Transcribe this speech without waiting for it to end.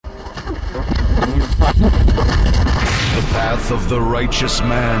path of the righteous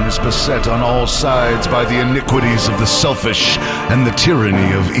man is beset on all sides by the iniquities of the selfish and the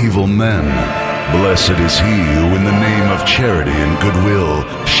tyranny of evil men. Blessed is he who in the name of charity and goodwill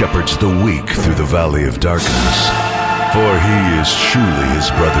shepherds the weak through the valley of darkness. For he is truly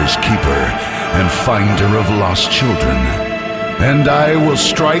his brother's keeper and finder of lost children. And I will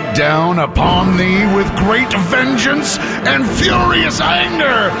strike down upon thee with great vengeance and furious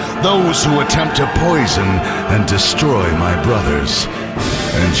anger those who attempt to poison and destroy my brothers.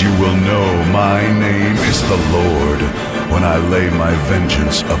 And you will know my name is the Lord when I lay my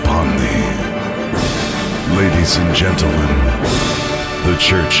vengeance upon thee. Ladies and gentlemen, the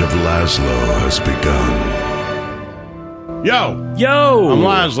Church of Laszlo has begun. Yo! I'm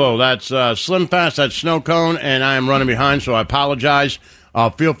Laszlo. That's Slim Fast, that's Snow Cone, and I am running behind, so I apologize.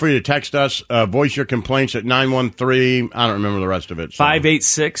 Feel free to text us, voice your complaints at 913, I don't remember the rest of it. So.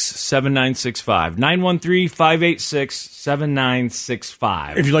 586-7965.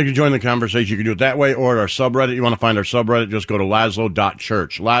 913-586-7965. If you'd like to join the conversation, you can do it that way, or at our subreddit. You want to find our subreddit, just go to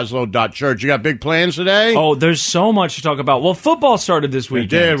Laszlo.church. Laszlo.church. You got big plans today? Oh, there's so much to talk about. Well, football started this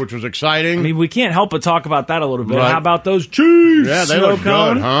weekend. It did, which was exciting. I mean, we can't help but talk about that a little bit. Right. How about those Chiefs? Yeah, they look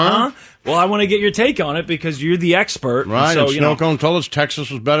good, huh? Well, I want to get your take on it because you're the expert. Right, so, and Snow Cone told us Texas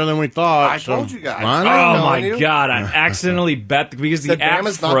was better than we thought. I told you guys. Oh, my God. I accidentally bet because the app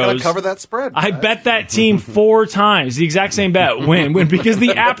Bama's froze. not going to cover that spread. I bet that team 4 times. The exact same bet. Win. Because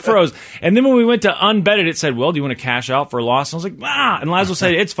the app froze. And then when we went to unbet it, it said, well, do you want to cash out for a loss? And I was like, And Laszlo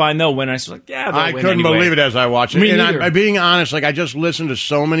said, it's fine. They'll win. I was like, yeah, they'll win I couldn't anyway. believe it as I watched it. Me And neither. I'm being honest, like I just listened to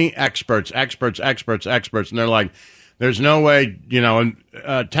so many experts, and they're like, there's no way,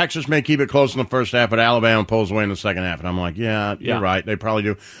 and Texas may keep it close in the first half, but Alabama pulls away in the second half. And I'm like, yeah, you're right. They probably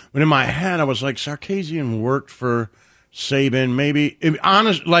do. But in my head, I was like, Sarkisian worked for Saban. Maybe,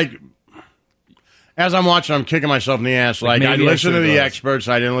 as I'm watching, I'm kicking myself in the ass. Like I listened to the experts.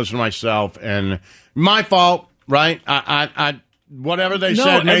 I didn't listen to myself. And my fault, right? I whatever they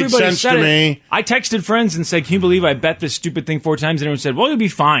said made sense to me. I texted friends and said, can you believe I bet this stupid thing 4 times? And everyone said, well, you'll be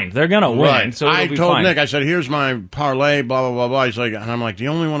fine. They're going to win. Right. So I be told fine. Nick, I said, here's my parlay, blah, blah, blah, blah. He's like, and I'm like, the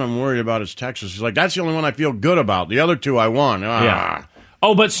only one I'm worried about is Texas. He's like, that's the only one I feel good about. The other 2 I won. Yeah.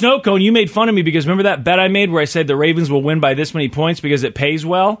 Oh, but Snow Cone, you made fun of me because remember that bet I made where I said the Ravens will win by this many points because it pays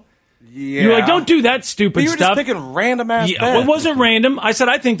well? Yeah. You're like, don't do that stupid But you were stuff. just picking random-ass bets. Well, it wasn't random. I said,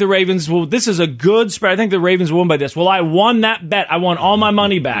 I think the Ravens will, this is a good spread. I think the Ravens will win by this. Well, I won that bet. I won all my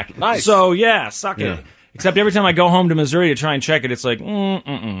money back. Nice. So, yeah, suck it. Except every time I go home to Missouri to try and check it, it's like, You're going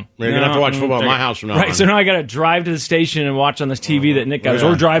to have to watch football at my house from now on. Right, so now I got to drive to the station and watch on this TV that Nick got.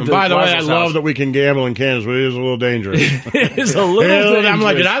 Or drive to By the way, I Laszlo's love house. that we can gamble in Kansas, but it is a little dangerous. It is a little dangerous. I'm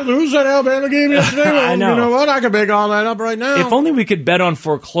like, did I lose that Alabama game yesterday? Well, I know. You know what? I could make all that up right now. If only we could bet on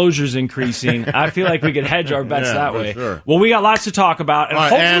foreclosures increasing. I feel like we could hedge our bets that way. Sure. Well, we got lots to talk about, and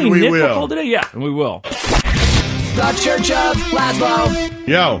hopefully and we Nick will will. call today. Yeah, and we will. The Church of Laszlo.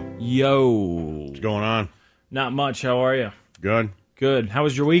 Yo. What's going on? Not much. How are you? Good. Good. How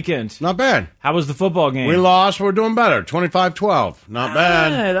was your weekend? Not bad. How was the football game? We lost. We're doing better. 25-12. Not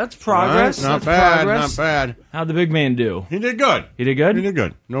bad. Hey, that's progress. Right? Not That's bad. progress. Not bad. How'd the big man do? He did good. He did good? He did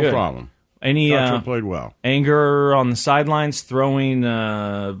good. No Good. problem. Any Dutcher played well. anger on the sidelines, throwing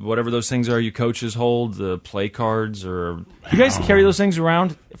whatever those things are you coaches hold, the play cards, or you guys carry those things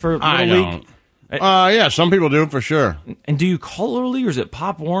around for Little I League? don't. Yeah, some people do for sure. And do you call it Little League or is it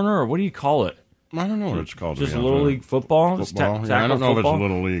Pop Warner or what do you call it? I don't know what it's called. Just to be Little honest with League football? you. It's Football. Yeah, I tackle don't know football? if it's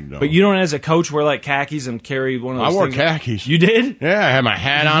Little League though. But you don't, as a coach, wear like khakis and carry one of those I wore things? khakis. You did? Yeah, I had my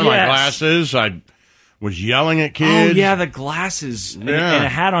hat on, my Yes. glasses. I was yelling at Oh, kids. yeah, the glasses and Yeah. a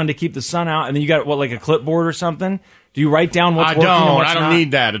hat on to keep the sun out. And then you got, what, like a clipboard or something? Do you write down what's I working and don't. what's I don't not?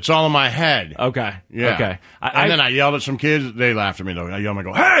 need that. It's all in my head. Okay. Yeah. Okay. And then I yelled at some kids. They laughed at me though. I yelled and I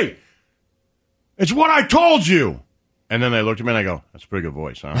go, "Hey, it's what I told you." And then they looked at me and I go, "That's a pretty good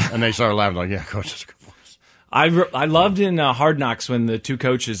voice, huh?" And they started laughing like, "Yeah, coach, that's a good voice." I loved in Hard Knocks when the two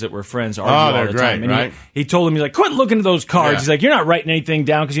coaches that were friends argued Oh, all they're the great, time. And right? he told him, he's like, quit looking at those cards. Yeah. He's like, you're not writing anything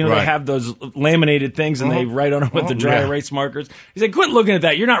down because, they Right. have those laminated things and they write on them with the dry yeah. erase markers. He's like, quit looking at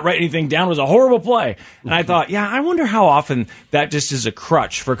that. You're not writing anything down. It was a horrible play. And I thought, yeah, I wonder how often that just is a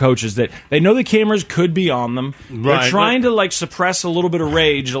crutch for coaches that they know the cameras could be on them. They're Right. trying to like suppress a little bit of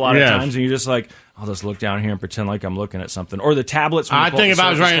rage a lot of Yes. times. And you're just like, I'll just look down here and pretend like I'm looking at something. Or the tablets. when you I pull up think if the I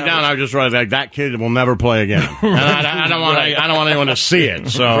was Surface writing it down, tablets. I would just write like that kid will never play again. And I don't want I don't want anyone to see it,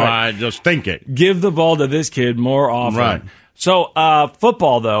 so Right. I just think it. Give the ball to this kid more often. Right. So,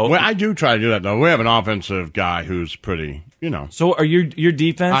 football, though. Well, I do try to do that though. We have an offensive guy who's pretty, So, are your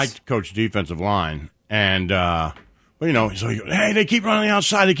defense? I coach defensive line, and so he goes, "Hey, they keep running the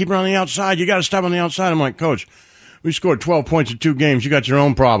outside. They keep running the outside. You got to stop on the outside." I'm like, "Coach, we scored 12 points in 2 games. You got your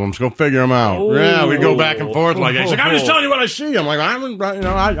own problems. Go figure them out. Oh. Yeah, we go back and forth like that. He's like, I'm just telling you what I see. I'm like,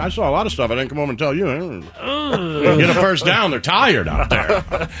 I saw a lot of stuff. I didn't come over and tell you. Get a first down. They're tired out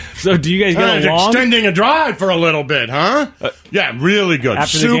there. So do you guys get along? Extending a drive for a little bit, huh? Yeah, really good.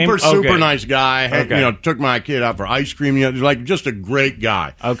 After the game? Super Okay. nice guy. Okay. Took my kid out for ice cream. Like, just a great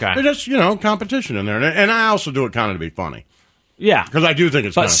guy. Okay. There's just, competition in there. And I also do it kind of to be funny. Yeah. Because I do think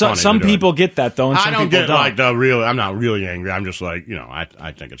it's kind But of funny. some people get that, though, and some I don't people get like the real. I'm not really angry. I'm just like,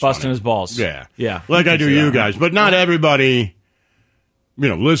 I think it's busting funny. his balls. Yeah. Yeah. Like I do you guys. But not everybody,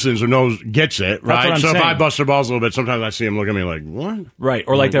 listens or gets it, right? what I'm So if saying. I bust their balls a little bit, sometimes I see them look at me like, what? Right.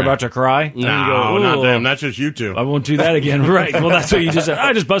 Or like they're about to cry. And then you No, go, not "Ooh, them. That's just you two. I won't do that again. Right. Well, that's what you just said.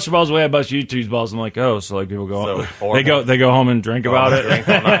 I just bust your balls away. I bust you two's balls. I'm like, oh, so like people go, they go home and drink about it, Drink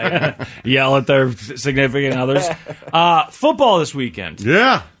all night. yell at their significant others. Football this weekend.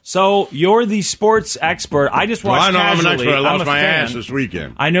 Yeah. So you're the sports expert. I just Well, watched I know I'm an casually. expert. I lost I'm a my fan. ass this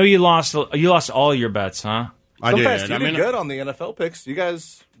weekend. I know you lost all your bets, huh? I So did. fast, you did good on the NFL picks. You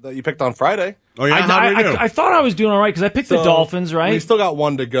guys that you picked on Friday. Oh, yeah? How did we do? I thought I was doing all right because I picked the So, Dolphins, right? We still got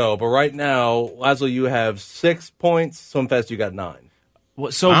 1 to go, but right now, Laszlo, you have 6 points. Swimfest, you got 9.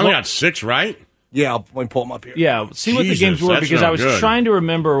 So I only what- got 6 right. Yeah, let me pull them up here. Yeah, see what the Jesus, games were that's because not I was good. trying to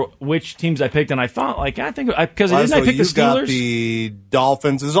remember which teams I picked, and I thought because didn't I Laszlo, pick the you got Steelers? the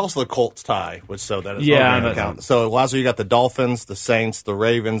Dolphins. There's also the Colts tie, which so that is Yeah, not but- count. So Laszlo, you got the Dolphins, the Saints, the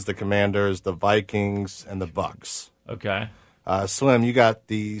Ravens, the Commanders, the Vikings, and the Bucks. Okay. Slim, you got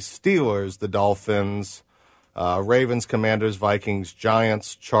the Steelers, the Dolphins, Ravens, Commanders, Vikings,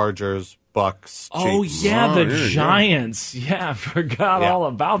 Giants, Chargers, Bucks, Oh Chiefs. yeah, the there you go. Giants. Yeah, I forgot Yeah. all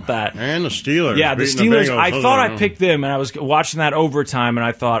about that. And the Steelers. Yeah, the beating Steelers. Bengals. I Those thought are- I picked them, and I was watching that overtime, and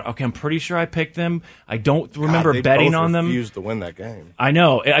I thought, okay, I'm pretty sure I picked them. I don't remember They betting both on them. refused to win that game. I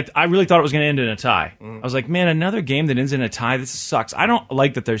know. I really thought it was going to end in a tie. I was like, man, another game that ends in a tie. This sucks. I don't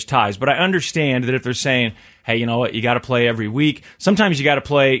like that there's ties, but I understand that if they're saying, hey, you know what, you got to play every week. Sometimes you got to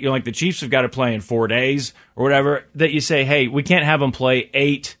play. Like the Chiefs have got to play in 4 days or whatever. That you say, hey, we can't have them play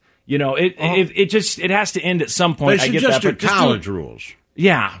 8. It has to end at some point. They I should get just that, do but just college rules.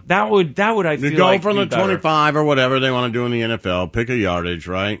 Yeah, that would I feel You go like from be the better. 25 or whatever they want to do in the NFL, pick a yardage,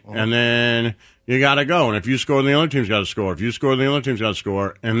 right? And then you got to go. And if you score, the other team's got to score. If you score, the other team's got to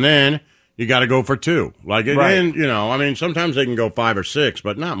score. And then you got to go for 2. Like, Right. and sometimes they can go 5 or 6,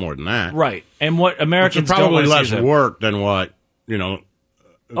 but not more than that. Right. And what It's Americans don't probably want to see less is work than what,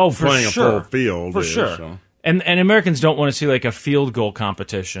 for playing sure. a full field for is, sure. so. And Americans don't want to see like a field goal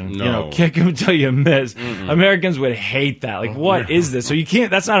competition. No. Kick them until you miss. Americans would hate that. Like, what is this? So you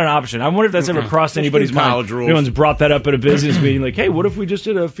can't. That's not an option. I wonder if that's ever crossed anybody's mind. college rules. Anyone's brought that up at a business meeting. Like, hey, what if we just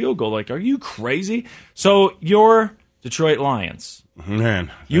did a field goal? Like, are you crazy? So you're Detroit Lions. Man.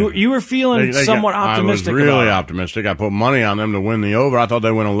 You were feeling somewhat optimistic. I was really about it. optimistic. I put money on them to win the over. I thought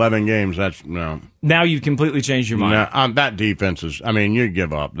they'd win 11 games. That's, no. Now you've completely changed your mind. That defense is, you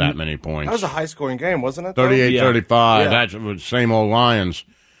give up that many points. That was a high-scoring game, wasn't it? though? 38-35. Yeah. That's the same old Lions.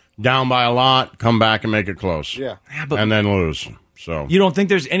 Down by a lot, come back and make it close. Yeah. but- and then lose. So You don't think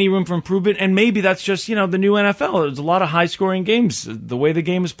there's any room for improvement? And maybe that's just, the new NFL. There's a lot of high-scoring games, the way the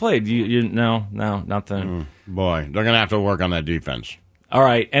game is played. No, nothing. boy, they're going to have to work on that defense. All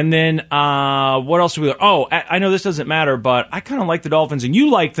right, and then what else do we? Oh, I know this doesn't matter, but I kind of like the Dolphins, and you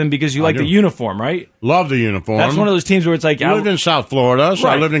like them because you like do. the uniform, right? Love the uniform. That's one of those teams where it's like, I lived in South Florida, so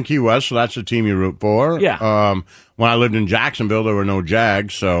I Right. lived in Key West, so that's the team you root for. Yeah. When I lived in Jacksonville, there were no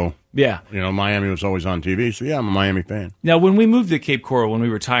Jags, so yeah. Miami was always on TV. So yeah, I'm a Miami fan. Now, when we moved to Cape Coral, when we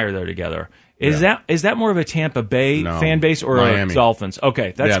retired there together, is that more of a Tampa Bay No, fan base or Miami. a Dolphins?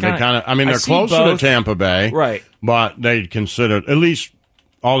 Okay, that's Yeah, they kind of. They're see closer both. to Tampa Bay, Right. But they consider, at least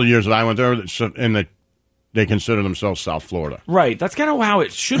all the years that I went there, they consider themselves South Florida. Right, that's kind of how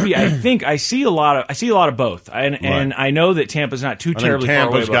it should be. I think I see a lot of both, and I know that Tampa's not too I think terribly far away.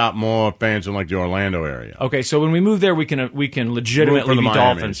 Tampa's but- got more fans in like the Orlando area. Okay, so when we move there, we can legitimately Root for the be Miamis,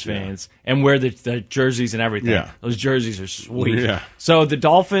 Dolphins yeah. fans and wear the jerseys and everything. Yeah. Those jerseys are sweet. Yeah. So the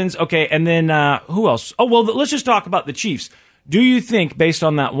Dolphins, okay, and then who else? Oh, well, let's just talk about the Chiefs. Do you think, based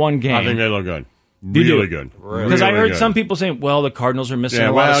on that one game, I think they look good. You do? Really good. because I Really heard good. some people saying, well, the Cardinals are missing Yeah,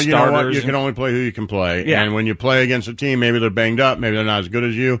 a lot well, of you know starters. what? You and- can only play who you can play. Yeah. And when you play against a team, maybe they're banged up, maybe they're not as good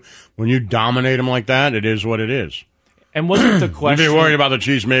as you. When you dominate them like that, it is what it is. and wasn't the You'd question be worried about the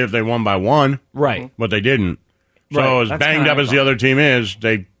Chiefs maybe if they won by 1, right? but they didn't. So Right. as That's banged kinda up as the thought. other team is,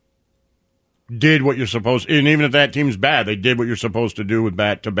 they did what you're supposed to. And even if that team's bad, they did what you're supposed to do with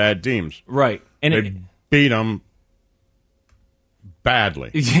bad teams. Right, and They beat them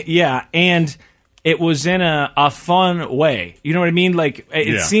badly. yeah, and it was in a fun way. You know what I mean? Like it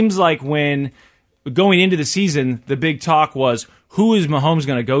Yeah. seems like when going into the season, the big talk was, who is Mahomes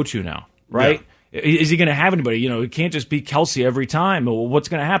going to go to now, right? Yeah. Is he going to have anybody? It can't just be Kelsey every time. Well, what's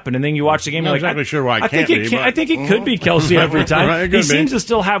going to happen? And then you watch the game. I'm not you're like, exactly sure why it I think can't it be, I think it could be Kelsey every time. Right, it he could be. seems to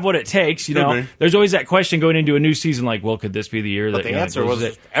still have what it takes. Be. There's always that question going into a new season, like, well, could this be the year But that the answer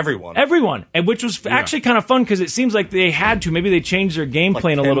was everyone. Everyone, and which was actually kind of fun because it seems like they had to. Maybe they changed their game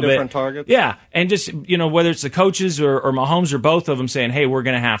plan a 10 little bit. different targets? Yeah, and just whether it's the coaches or Mahomes or both of them saying, "Hey, we're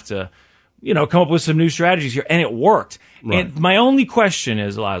going to have to." Come up with some new strategies here. And it worked. Right. And my only question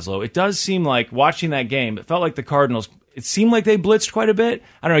is, Laszlo, it does seem like watching that game, it felt like the Cardinals, it seemed like they blitzed quite a bit.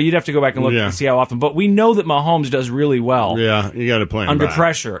 I don't know. You'd have to go back and look and see how often. But we know that Mahomes does really well. Yeah, you got to play him under back.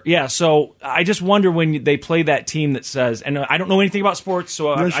 pressure. Yeah, so I just wonder when they play that team that says, and I don't know anything about sports,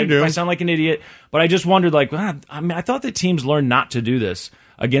 so Yes, you do. I sound like an idiot, but I just wondered, I thought that teams learned not to do this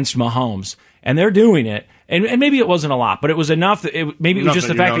against Mahomes, and they're doing it. And maybe it wasn't a lot, but it was enough that maybe it was just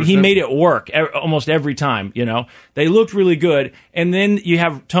the fact that he made it work almost every time. They looked really good, and then you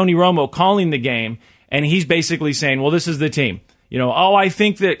have Tony Romo calling the game, and he's basically saying, "Well, this is the team." I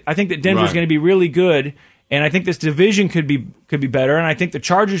think that Denver's going to be really good, and I think this division could be better, and I think the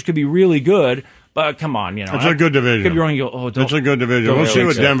Chargers could be really good. But come on, it's a good division. Could be wrong. It's a good division. We'll see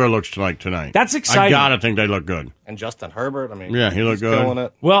what Denver looks like tonight. That's exciting. I gotta think they look good. And Justin Herbert, he looked good. Killing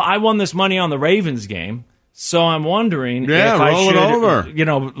it. Well, I won this money on the Ravens game. So I'm wondering if roll I should,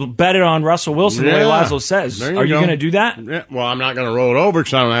 it over. Bet it on Russell Wilson the way Laszlo says. Are you going to do that? Yeah. Well, I'm not going to roll it over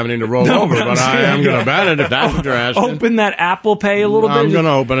because I don't have anything to roll over, but I am going to bet it if that's what you're asking. Open that Apple Pay a little bit. I'm going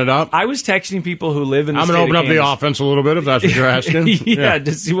to open it up. I was texting people who live in the I'm state going to open of up the offense a little bit if that's what you're asking. yeah,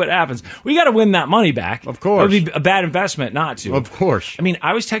 to see what happens. We got to win that money back. Of course. It would be a bad investment not to. Of course. I mean,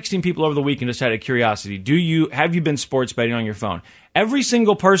 I was texting people over the weekend just out of curiosity. Have you been sports betting on your phone? Every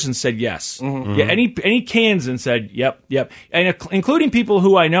single person said yes. Mm-hmm. Yeah, any Kansan said yep, and including people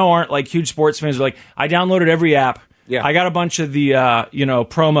who I know aren't like huge sports fans. Are like, I downloaded every app. Yeah. I got a bunch of the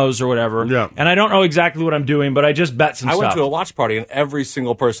promos or whatever. Yeah. And I don't know exactly what I'm doing, but I just bet some stuff. I went to a watch party and every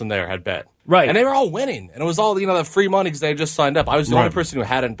single person there had bet. Right. And they were all winning. And it was all, the free money because they had just signed up. I was the only person who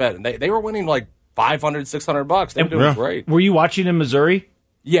hadn't bet. And they were winning like $500, $600. They were doing great. Were you watching in Missouri?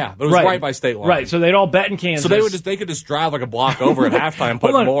 Yeah, but it was right by state line. Right, so they'd all bet in Kansas. So they could just drive like a block over at halftime,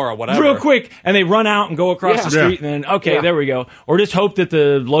 put more or whatever. Real quick, and they run out and go across the street, and then, there we go. Or just hope that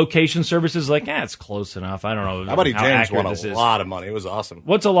the location service is like, it's close enough. I don't know. My buddy James won a lot lot of money. It was awesome.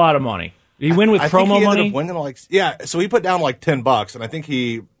 What's a lot of money? Did he win with promo money? So he put down like $10, and I think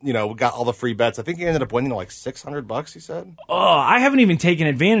he, got all the free bets. I think he ended up winning like $600. He said. Oh, I haven't even taken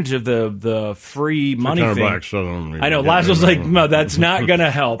advantage of the free money thing. I know. Laszlo's like, no, that's not going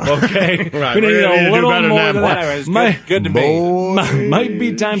to help. Okay, right. We need a little more than that. Anyway, good to me. Might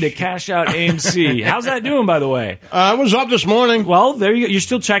be time to cash out AMC. How's that doing, by the way? I was up this morning. Well, there you go. You're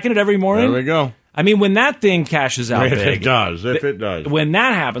still checking it every morning. There we go. I mean, when that thing cashes out if big. If it does. When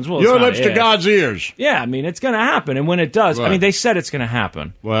that happens, well, your lips to God's ears. Yeah, I mean, it's going to happen. And when it does, I mean, they said it's going to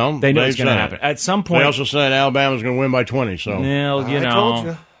happen. Well, they know it's going to happen. At some point. They also said Alabama's going to win by 20, so. Well, I told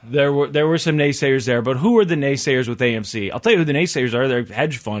you. There were some naysayers there, but who are the naysayers with AMC? I'll tell you who the naysayers are. They're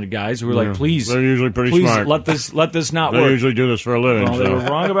hedge fund guys who are like, please. They're usually pretty smart. Let this not work. They usually do this for a living. Well, they were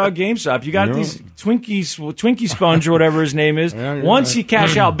wrong about GameStop. You got these Twinkie Sponge or whatever his name is. Once you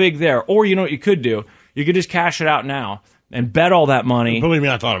cash out big there, or you know what you could do? You could just cash it out now and bet all that money. Believe me,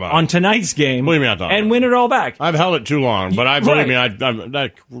 I thought about it. On tonight's game. Believe me, I thought and win it all back. I've held it too long, but believe me,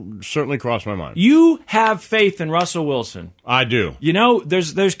 that certainly crossed my mind. You have faith in Russell Wilson. I do.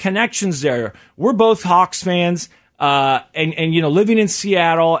 There's connections there. We're both Hawks fans. And living in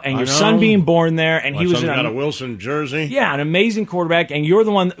Seattle, and your son being born there, and he was got a Wilson jersey. Yeah, an amazing quarterback, and you're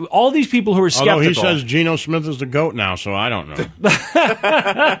the one. All these people who are skeptical. Although he says Geno Smith is the GOAT now, so I don't know.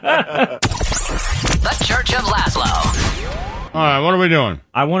 The Church of Laszlo. All right, what are we doing?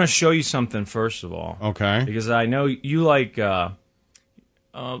 I want to show you something first of all. Okay. Because I know you like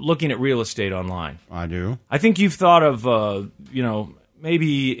looking at real estate online. I do. I think you've thought of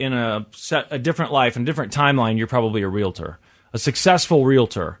maybe in a different life and different timeline, you're probably a realtor, a successful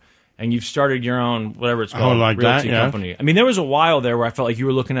realtor, and you've started your own, whatever it's called, realty company. I mean, there was a while there where I felt like you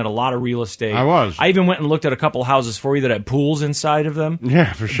were looking at a lot of real estate. I was. I even went and looked at a couple houses for you that had pools inside of them.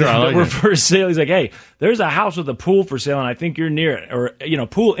 Yeah, for sure. That were for sale. He's like, hey, there's a house with a pool for sale, and I think you're near it. Or,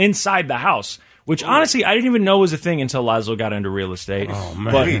 pool inside the house, which honestly, I didn't even know was a thing until Laszlo got into real estate. Oh,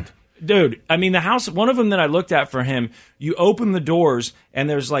 man. Dude, I mean, the house, one of them that I looked at for him, you open the doors and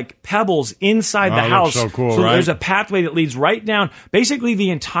there's like pebbles inside the house. So cool, so right? There's a pathway that leads right down. Basically, the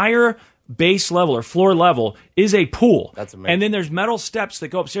entire base level or floor level is a pool. That's amazing. And then there's metal steps that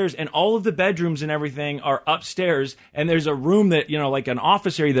go upstairs, and all of the bedrooms and everything are upstairs. And there's a room that, like an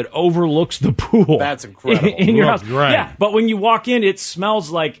office area that overlooks the pool. That's incredible. In your house. Great. Yeah, but when you walk in, it smells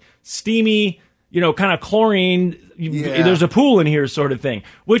like steamy, kind of chlorine. Yeah. There's a pool in here sort of thing,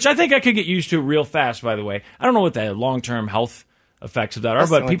 which I think I could get used to real fast, by the way. I don't know what the long-term health effects of that are, That's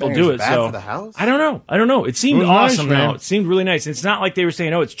the but only people thing. do Is it. it bad So for the house? I don't know. It seemed It was nice, awesome man. though. It seemed really nice. It's not like they were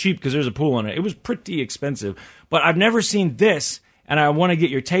saying, "Oh, it's cheap because there's a pool in it." It was pretty expensive, but I've never seen this, and I want to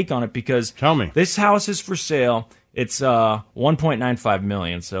get your take on it because Tell me. this house is for sale. It's $1.95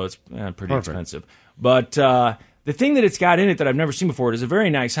 million, so it's pretty expensive. But the thing that it's got in it that I've never seen before, it is a very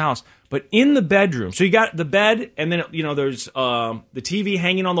nice house. But in the bedroom, so you got the bed, and then there's the TV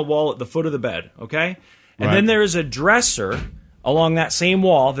hanging on the wall at the foot of the bed, okay, and Right. then there is a dresser along that same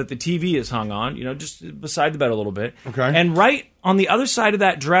wall that the TV is hung on, just beside the bed a little bit. Okay. And right on the other side of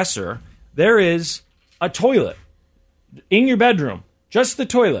that dresser, there is a toilet in your bedroom, just the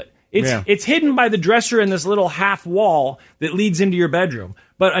toilet. It's hidden by the dresser and this little half wall that leads into your bedroom.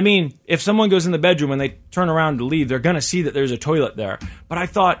 But, I mean, if someone goes in the bedroom and they turn around to leave, they're going to see that there's a toilet there. But I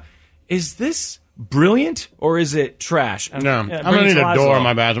thought, is this brilliant or is it trash? And, No, I'm bring going to it need to a door Laszlo. in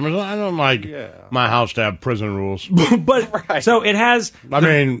my bathroom. I don't like my house to have prison rules. But, so it has... I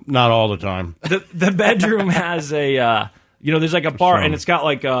mean, not all the time. The bedroom has a there's like a bar, So- and it's got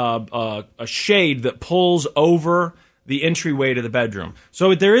like a shade that pulls over the entryway to the bedroom.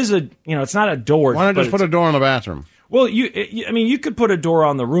 So there is it's not a door. Why not but just put a door in the bathroom? Well, you could put a door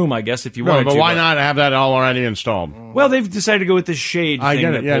on the room, I guess, if you No, wanted but to. why not have that all already installed? Well, they've decided to go with this shade I thing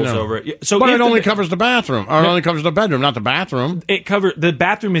get that it. Yeah, pulls no. over it. So but if it the only be- covers the bathroom, or it only covers the bedroom, not the bathroom. the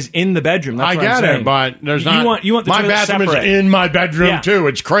bathroom is in the bedroom. That's I what I'm get saying. it, but there's not. You want the my toilet bathroom separate. is in my bedroom Yeah. too.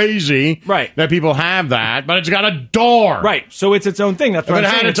 It's crazy, Right. that people have that, but it's got a door. Right. So it's its own thing. That's If what it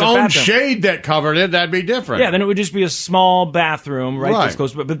I'm had saying. its It's a own bathroom. shade that covered it, that'd be different. Yeah, then it would just be a small bathroom, right? Right. That's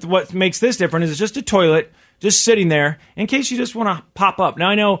close. But what makes this different is it's just a toilet, just sitting there in case you just want to pop up.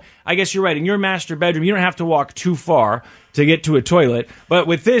 Now, I guess you're right. In your master bedroom, you don't have to walk too far to get to a toilet. But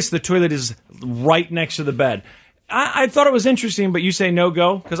with this, the toilet is right next to the bed. I thought it was interesting, but you say no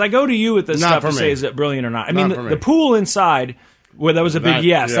go? Because I go to you with this Not stuff for to me. say, is it brilliant or not? I mean, Not for me. the pool inside, where that was a big That-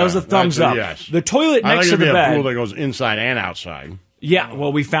 yes. yeah, That was a thumbs that's a up. yes. The toilet I next think to it'd the be a bed. pool that goes inside and outside. Yeah,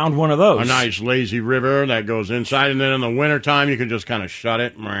 well, we found one of those. A nice lazy river that goes inside, and then in the wintertime, you can just kind of shut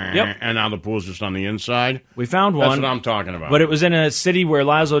it. Yep. And now the pool's just on the inside. We found one. That's what I'm talking about. But it was in a city where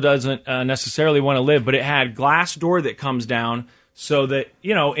Laszlo doesn't necessarily want to live, but it had glass door that comes down so that,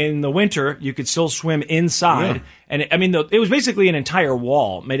 in the winter, you could still swim inside. Yeah. And it was basically an entire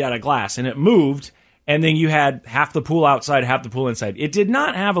wall made out of glass, and it moved, and then you had half the pool outside, half the pool inside. It did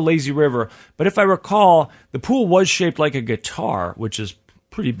not have a lazy river, but if I recall, the pool was shaped like a guitar, which is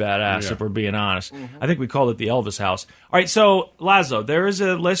pretty badass if we're being honest. I think we called it the Elvis house. All right, so Laszlo, there is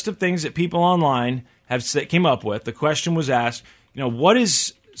a list of things that people online came up with. The question was asked, what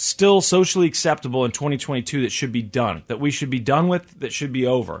is still socially acceptable in 2022 that should be done, that we should be done with, that should be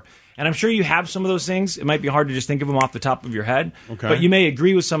over? And I'm sure you have some of those things. It might be hard to just think of them off the top of your head. Okay. But you may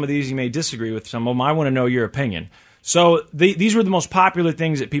agree with some of these. You may disagree with some of them. I want to know your opinion. So these were the most popular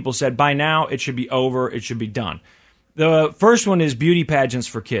things that people said, by now it should be over, it should be done. The first one is beauty pageants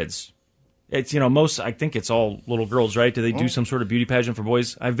for kids. It's, I think it's all little girls, right? Do they do some sort of beauty pageant for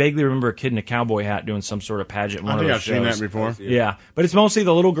boys? I vaguely remember a kid in a cowboy hat doing some sort of pageant in I one of think those I've seen shows. that before. Yeah, but it's mostly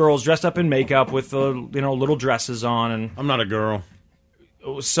the little girls dressed up in makeup with the little dresses on, and I'm not a girl.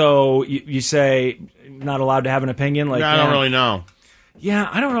 so you say not allowed to have an opinion. Like, I don't really know. yeah,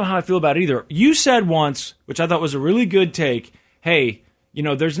 I don't know how I feel about it either. You said once, which I thought was a really good take. Hey,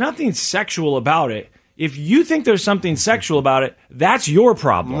 there's nothing sexual about it. If you think there's something sexual about it, that's your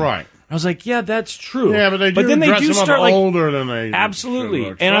problem. Right. I was like, yeah, that's true. Yeah, but they do then they dress do them up start like older than they absolutely. should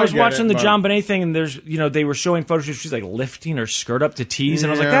look. And So I was get watching it, the but- John Bonet thing, and there's they were showing photos. She's like lifting her skirt up to tease, and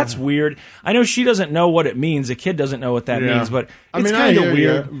I was like, Yeah. that's weird. I know she doesn't know what it means. The kid doesn't know what that Yeah. means, but I it's mean, kind I of hear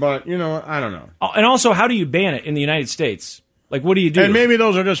weird. you, but I don't know. And also, how do you ban it in the United States? Like, what do you do? And maybe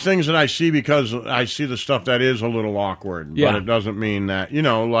those are just things that I see because I see the stuff that is a little awkward. Yeah. But it doesn't mean that,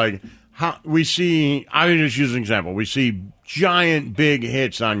 like how we see, I mean, just use an example. We see giant big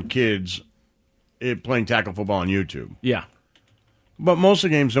hits on kids playing tackle football on YouTube. Yeah, But most of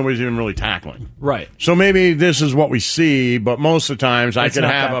the games, nobody's even really tackling. right. So maybe this is what we see, but most of the times I It's could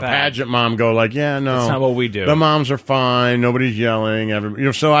not have that a bad. pageant mom go like, yeah, no. That's not what we do. The moms are fine. Nobody's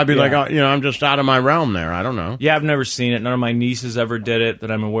yelling. So I'd be Yeah. like, I'm just out of my realm there. I don't know. Yeah, I've never seen it. None of my nieces ever did it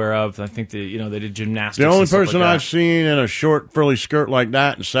that I'm aware of. I think they did gymnastics. The only and stuff person like that. I've seen in a short frilly skirt like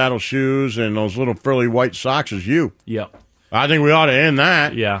that and saddle shoes and those little frilly white socks is you. Yep. I think we ought to end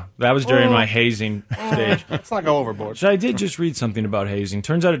that. Yeah, that was during my hazing stage. Let's not go overboard. So I did just read something about hazing.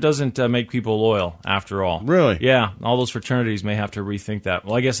 Turns out it doesn't make people loyal after all. Really? Yeah, all those fraternities may have to rethink that.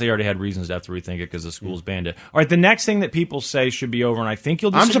 Well, I guess they already had reasons to have to rethink it because the schools banned it. All right, the next thing that people say should be over, and I think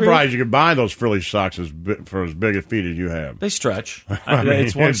you'll disagree. I'm surprised you could buy those frilly socks for as big a feet as you have. They stretch. I mean,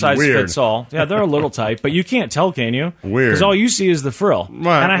 it's one size weird. fits all. Yeah, they're a little tight, but you can't tell, can you? Weird. Because all you see is the frill.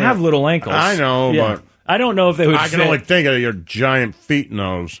 Right, and I have little ankles. I know, Yeah. but I don't know if they would I can fit. only think of your giant feet in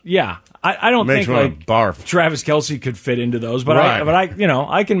those. Yeah, I don't Makes think me like barf. Travis Kelce could fit into those, but Right.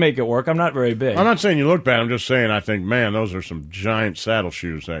 I can make it work. I'm not very big. I'm not saying you look bad. I'm just saying I think, man, those are some giant saddle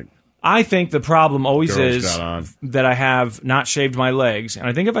shoes. That I think the problem always Girls is got on. that I have not shaved my legs, and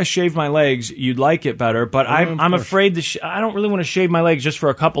I think if I shaved my legs, you'd like it better. But I'm afraid I don't really want to shave my legs just for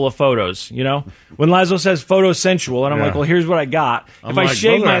a couple of photos. You know, when Laszlo says photo sensual, and I'm Yeah. like, well, here's what I got. I'm if like, I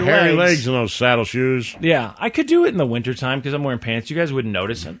shave those my are hairy legs in those saddle shoes. yeah, I could do it in the wintertime because I'm wearing pants. You guys wouldn't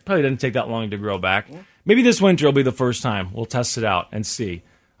notice. It probably doesn't take that long to grow back. Maybe this winter will be the first time. We'll test it out and see.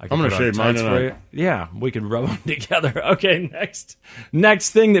 I can I'm gonna put on shave mine tights for tonight. you. Yeah, we could rub them together. Okay, next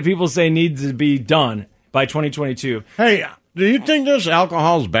thing that people say needs to be done by 2022. Hey, do you think this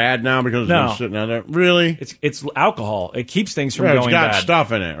alcohol's bad now because No. it's sitting out there? Really? It's alcohol. It keeps things from Yeah, going it's got bad.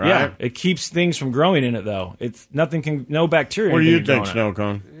 stuff in it, right? Yeah, it keeps things from growing in it though. It's no bacteria. What do can you grow think, in it. Snow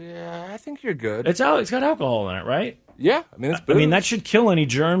Cone? Yeah, I think you're good. It's got alcohol in it, right? Yeah, I mean, it's I mean that should kill any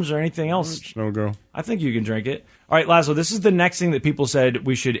germs or anything else. Snow Girl. I think you can drink it. All right, Laszlo, this is the next thing that people said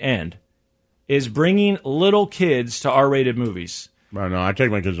we should end, is bringing little kids to R-rated movies. I know. I take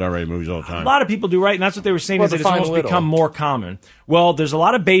my kids to R-rated movies all the A time. lot of people do, right? And that's what they were saying, Well, is that it's define almost little. become more common. Well, there's a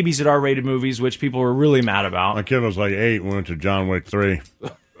lot of babies at R-rated movies, which people were really mad about. My kid was like 8 when went to John Wick 3.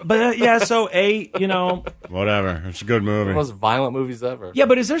 But, yeah, so 8, you know. Whatever. It's a good movie. one of the most violent movies ever. Yeah,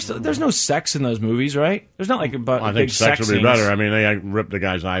 but there's no sex in those movies, right? There's not like a I big think sex would be scenes. better. I mean, they ripped the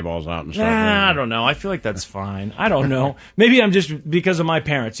guy's eyeballs out and stuff. Nah, I don't know. I feel like that's fine. I don't know. Maybe I'm just because of my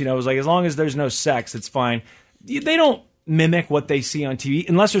parents. You know, it was like as long as there's no sex, it's fine. They don't mimic what they see on TV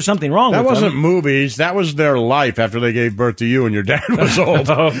unless there's something wrong That with wasn't them. movies. That was their life after they gave birth to you and your dad was old.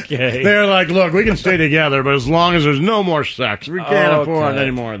 Okay. They're like, look, we can stay together, but as long as there's no more sex, we can't afford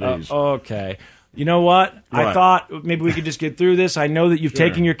any more of these. Okay. You know what? I What? thought maybe we could just get through this. I know that you've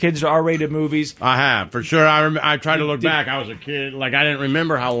taken your kids to R-rated movies. I have, for sure. I tried to look back. I was a kid. Like, I didn't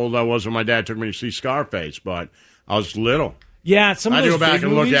remember how old I was when my dad took me to see Scarface, but I was little. Yeah, some I of had to those go back big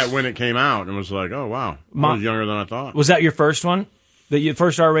and look movies- at when it came out and was like, oh, wow. I was younger than I thought. Was that your first one? The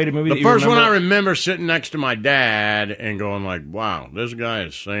first R-rated movie? The that you first one I remember? remember sitting next to my dad and going like, wow, this guy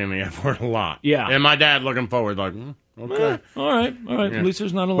is saying the F word a lot. Yeah. And my dad looking forward like, okay. All right. At least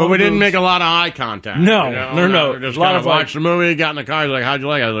there's not a lot. But we of didn't boobs. make a lot of eye contact. No, you know? no. We just A lot kind of, of like- watched the movie, got in the car, he's like, how'd you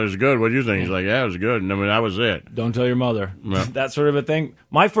like it? I was like, it was good. What'd you think? He's like, yeah, it was good. And then that was it. Don't tell your mother. Yeah. That sort of a thing.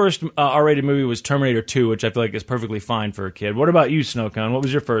 My first R-rated movie was Terminator 2, which I feel like is perfectly fine for a kid. What about you, Snowcone? What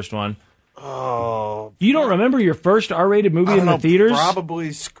was your first one? Oh, You don't remember your first R-rated movie I in don't the know, theaters?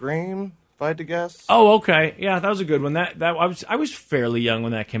 Probably Scream, if I had to guess. Oh, okay. Yeah, that was a good one. That I was fairly young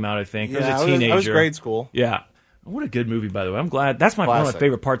when that came out, I think. yeah, I was a teenager. I was grade school. Yeah. What a good movie, by the way. I'm glad. That's one of my Classic.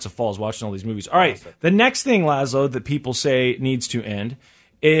 favorite parts of fall is watching all these movies. All right. The next thing, Laszlo, that people say needs to end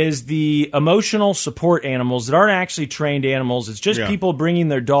is the emotional support animals that aren't actually trained animals. It's just Yeah. people bringing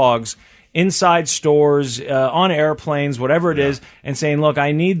their dogs inside stores, on airplanes, whatever it is, and saying, look,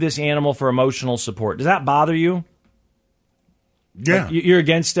 I need this animal for emotional support. Does that bother you? Yeah. You're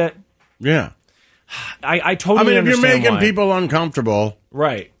against it? Yeah. I I totally mean, if you're understand making why. people uncomfortable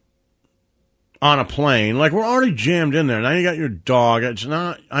Right. on a plane, like we're already jammed in there. Now you got your dog. It's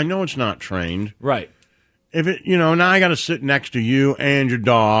not, I know it's not trained. Right. If it, now I got to sit next to you and your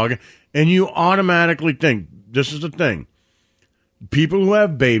dog, and you automatically think, this is the thing. People who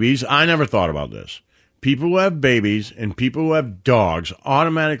have babies, I never thought about this. People who have babies and people who have dogs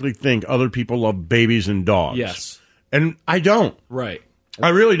automatically think other people love babies and dogs. Yes. And I don't. Right. I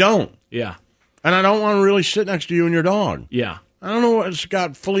really don't. Yeah. And I don't want to really sit next to you and your dog. Yeah. I don't know. It's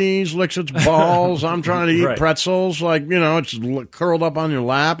got fleas, licks its balls. I'm trying to eat Right. pretzels. Like, it's curled up on your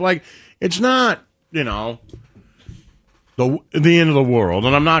lap. Like, it's not, the end of the world.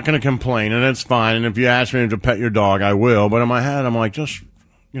 And I'm not going to complain. And it's fine. And if you ask me to pet your dog, I will. But in my head, I'm like, just,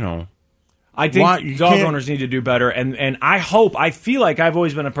 I think Why- you dog can't- owners need to do better, and I feel like I've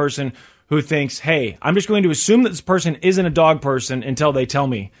always been a person who thinks, hey, I'm just going to assume that this person isn't a dog person until they tell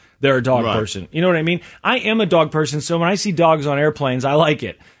me they're a dog person. You know what I mean? I am a dog person, so when I see dogs on airplanes, I like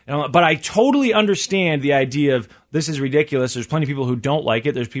it. But I totally understand the idea of this is ridiculous. There's plenty of people who don't like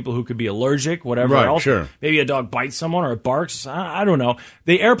it. There's people who could be allergic, whatever else. Sure. Maybe a dog bites someone or it barks. I don't know.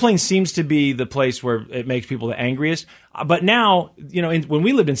 The airplane seems to be the place where it makes people the angriest. But now, when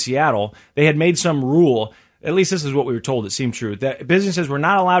we lived in Seattle, they had made some rule. At least this is what we were told. It seemed true. That businesses were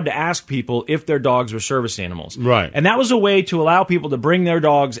not allowed to ask people if their dogs were service animals. Right. And that was a way to allow people to bring their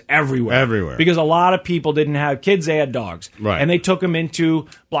dogs everywhere. Everywhere. Because a lot of people didn't have kids, they had dogs. Right. And they took them into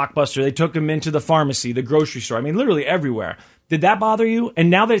Blockbuster. They took them into the pharmacy, the grocery store. I mean, literally everywhere. Did that bother you?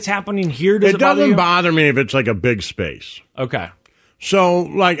 And now that it's happening here, does it bother you? It doesn't bother me if it's like a big space. Okay. So,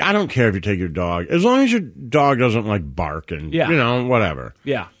 like, I don't care if you take your dog. As long as your dog doesn't, like, bark and, whatever.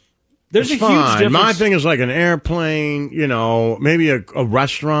 Yeah. There's it's a huge fine. difference. My thing is like an airplane, maybe a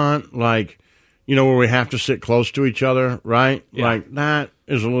restaurant, like, where we have to sit close to each other, right? Yeah. Like, that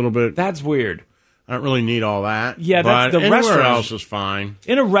is a little bit... That's weird. I don't really need all that. Yeah, but that's the anywhere restaurant else is fine.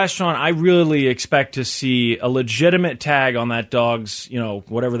 In a restaurant, I really expect to see a legitimate tag on that dog's,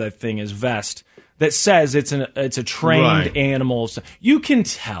 whatever that thing is, vest, that says it's a trained animal. You can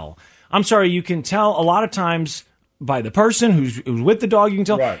tell. I'm sorry, you can tell a lot of times... by the person who's with the dog, you can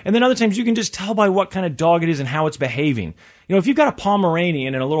tell. Right. And then other times you can just tell by what kind of dog it is and how it's behaving. If you've got a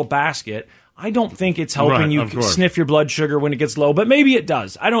Pomeranian in a little basket, I don't think it's helping you sniff your blood sugar when it gets low, but maybe it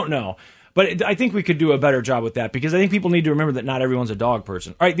does. I don't know. But I think we could do a better job with that because I think people need to remember that not everyone's a dog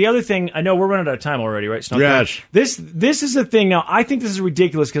person. All right, the other thing, I know we're running out of time already, right, Snowcone? Yes. This is a thing. Now, I think this is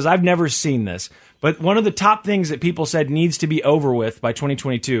ridiculous because I've never seen this. But one of the top things that people said needs to be over with by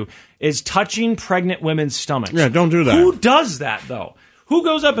 2022 is touching pregnant women's stomachs. Yeah, don't do that. Who does that, though? Who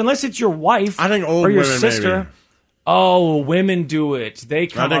goes up, unless it's your wife I think old or your women, sister? maybe. Oh, women do it. They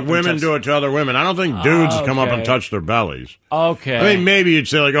come I up think women do it to other women. I don't think dudes come up and touch their bellies. Okay. I mean, maybe you'd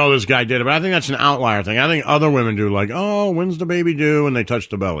say, like, oh, this guy did it, but I think that's an outlier thing. I think other women do, like, oh, when's the baby due? And they touch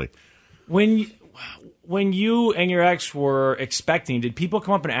the belly. When you and your ex were expecting, did people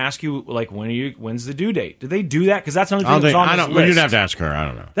come up and ask you, like, when's the due date? Did they do that? Because that's another thing that's on this list. Well, you'd have to ask her. I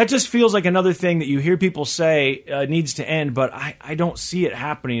don't know. That just feels like another thing that you hear people say needs to end, but I don't see it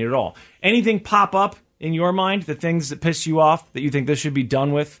happening at all. Anything pop up in your mind, the things that piss you off, that you think this should be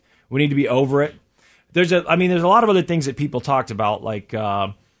done with? We need to be over it. There's a lot of other things that people talked about, like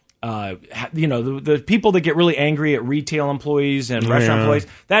the people that get really angry at retail employees and restaurant employees.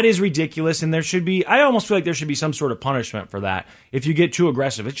 That is ridiculous, and I almost feel like there should be some sort of punishment for that. If you get too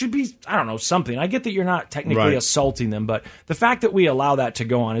aggressive, it should be, I don't know, something. I get that you're not technically assaulting them, but the fact that we allow that to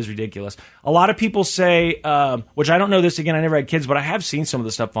go on is ridiculous. A lot of people say, which I don't know this, again, I never had kids, but I have seen some of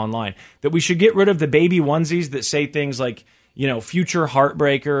the stuff online, that we should get rid of the baby onesies that say things like, future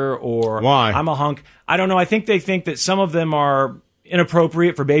heartbreaker or why? I'm a hunk. I don't know. I think they think that some of them are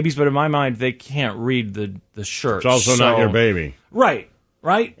inappropriate for babies, but in my mind, they can't read the shirt. It's also not your baby. Right.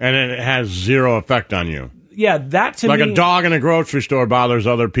 And it has zero effect on you. Yeah, that to me... me... Like a dog in a grocery store bothers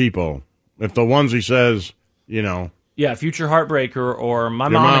other people. If the onesie says, Yeah, future heartbreaker or my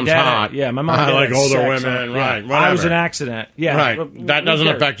your mom and dad... hot. Yeah, my mom and dad like had older sex, women, yeah. right, whatever. I was an accident. Yeah. Right, that doesn't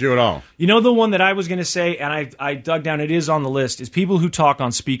affect you at all. You know the one that I was going to say, and I dug down, it is on the list, is people who talk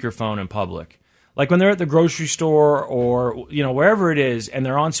on speakerphone in public. Like when they're at the grocery store or, wherever it is, and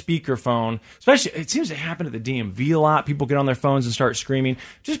they're on speakerphone, especially, it seems to happen at the DMV a lot. People get on their phones and start screaming.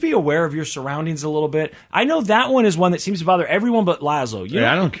 Just be aware of your surroundings a little bit. I know that one is one that seems to bother everyone but Laszlo.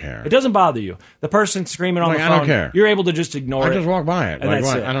 I don't care. It doesn't bother you. The person screaming on the phone, I don't care. You're able to just ignore it. I just walk by it. And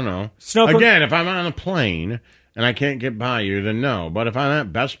that's it. I don't know. Snowcone, again, if I'm on a plane and I can't get by you, then no. But if I'm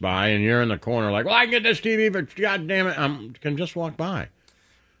at Best Buy and you're in the corner like, well, I can get this TV, but God damn it, I can just walk by.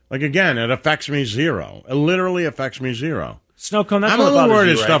 Like, again, it affects me zero. It literally affects me zero. Snowcone, that's I'm what a little bothers worried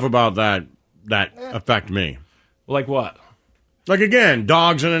you, at right? stuff about that affect me. Like what? Like, again,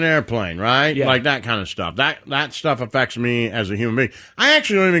 dogs in an airplane, right? Yeah. Like that kind of stuff. That stuff affects me as a human being. I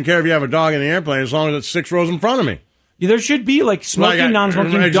actually don't even care if you have a dog in the airplane as long as it's 6 rows in front of me. Yeah, there should be, like, smoking,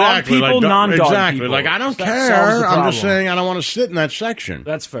 non-smoking, exactly, dog people, non-dog exactly. people. Like, I don't That solves the care. I'm problem. just saying I don't want to sit in that section.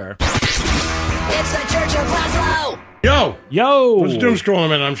 That's fair. It's the Church of Laszlo. Yo! Let's doom scroll a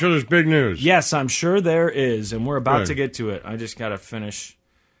minute. I'm sure there's big news. Yes, I'm sure there is, and we're about Good. to get to it. I just got to finish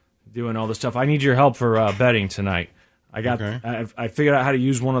doing all this stuff. I need your help for betting tonight. I figured out how to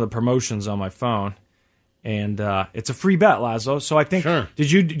use one of the promotions on my phone, and it's a free bet, Laszlo. So I think Sure.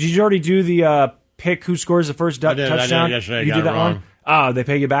 Did you already do the pick who scores the first touchdown? I did yesterday. You Got did it that wrong. one? Oh, they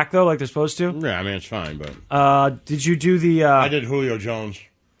pay you back though, like they're supposed to. Yeah, I mean it's fine, but Did you do the? I did Julio Jones.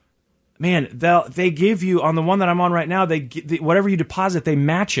 Man, they give you on the one that I'm on right now. Whatever you deposit, they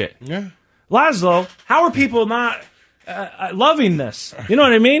match it. Yeah. Laszlo, how are people not loving this? You know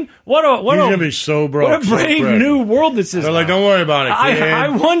what I mean? He's going to be so broke. What a brave new world this is. They're like, don't worry about it, kid. I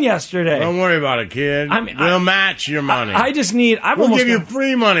won yesterday. Don't worry about it, kid. We'll match your money. I just need. We'll give you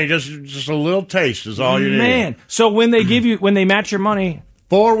free money. Just a little taste is all you need. Man, so when they match your money.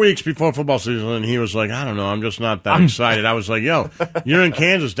 4 weeks before football season, and he was like, I don't know, I'm just not that excited. I was like, yo, you're in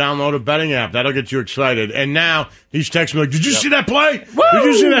Kansas, download a betting app. That'll get you excited. And now he's texting me like, did you see that play? Woo! Did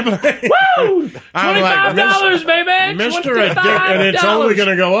you see that play? Woo! $25, baby! Mr. Addict, and it's only going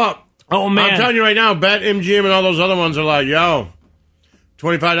to go up. Oh, man. I'm telling you right now, BetMGM and all those other ones are like, yo,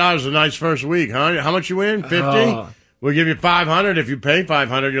 $25 is a nice first week, huh? How much you win? 50? We'll give you $500. If you pay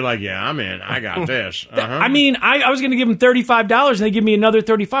 $500, you're like, yeah, I'm in. I got this. I mean, I was going to give them $35, and they give me another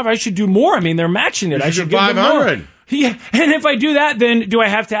 $35. I should do more. I mean, they're matching it. I should give them more. Yeah, and if I do that, then do I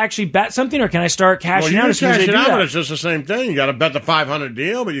have to actually bet something, or can I start cashing out as soon as I do that? But it's just the same thing. You got to bet the $500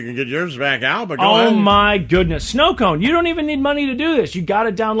 deal, but you can get yours back out. But go ahead. My goodness, Snow Cone! You don't even need money to do this. You got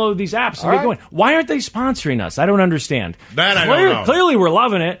to download these apps and get going. Why aren't they sponsoring us? I don't understand. That I don't know. Clearly, we're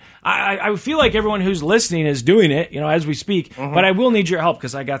loving it. I feel like everyone who's listening is doing it, as we speak. But I will need your help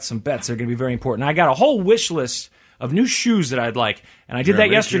because I got some bets that are going to be very important. I got a whole wish list of new shoes that I'd like. And I did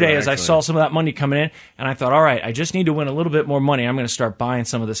that yesterday as I saw some of that money coming in. And I thought, all right, I just need to win a little bit more money. I'm going to start buying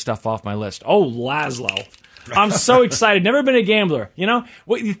some of this stuff off my list. Oh, Laszlo. I'm so excited. Never been a gambler.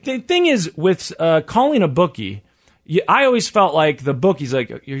 The thing is with calling a bookie, I always felt like the bookie's like,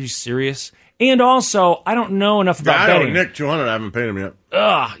 are you serious? And also, I don't know enough about betting. I owe Nick $200. I haven't paid him yet.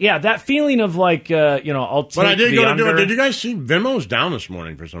 Yeah, that feeling of like, I'll take But I did go to do under. it. Did you guys see Venmo's down this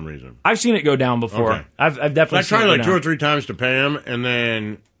morning for some reason? I've seen it go down before. Okay. I've definitely seen it go down. I tried like 2 or 3 times to pay him, and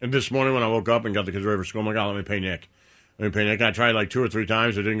then this morning when I woke up and got the kids ready for school, I'm like, let me pay Nick. I tried like 2 or 3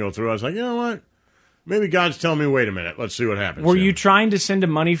 times. It didn't go through. I was like, you know what? Maybe God's telling me, wait a minute. Let's see what happens. Were you trying to send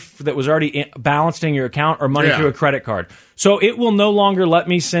him money that was already balanced in your account or money through a credit card? So it will no longer let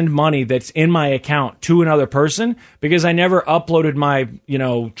me send money that's in my account to another person because I never uploaded my,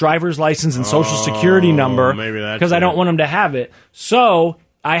 driver's license and social security number because I don't want them to have it. So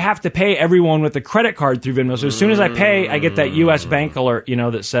I have to pay everyone with a credit card through Venmo. So as soon as I pay, I get that U.S. bank alert,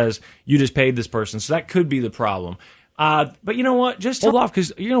 that says you just paid this person. So that could be the problem. But you know what? Just hold off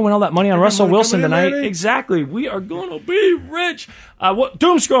because you're going to win all that money on Russell Wilson tonight. Exactly. We are going to be rich.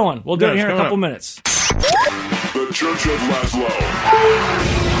 Doom scrolling. We'll do it here in a couple minutes. The Church of Laszlo.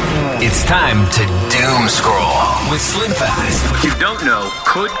 It's time to doom scroll with Slim Fast. What you don't know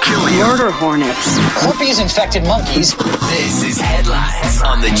could kill you. Murder hornets. Herpes infected monkeys. This is Headlines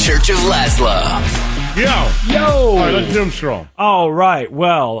on the Church of Laszlo. Yo. All right, let's doom scroll. All right.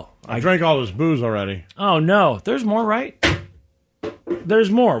 Well, I drank all this booze already. Oh, no. There's more, right? There's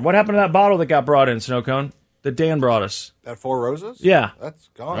more. What happened to that bottle that got brought in, Snow Cone? That Dan brought us. That Four Roses? Yeah. That's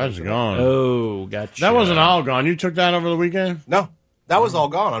gone. That's gone. Oh, gotcha. That wasn't all gone. You took that over the weekend? No. That was all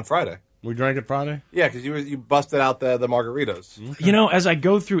gone on Friday. We drank it Friday? Yeah, because you busted out the margaritas. Okay. As I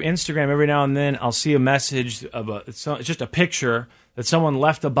go through Instagram every now and then, I'll see a message of it's just a picture that someone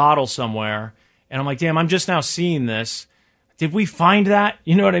left a bottle somewhere. And I'm like, damn, I'm just now seeing this. Did we find that?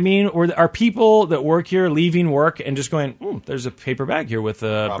 You know what I mean? Or are people that work here leaving work and just going, there's a paper bag here with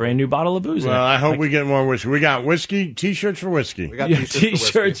a brand new bottle of booze in it? Well, I hope we get more whiskey. We got whiskey, T-shirts for whiskey. We got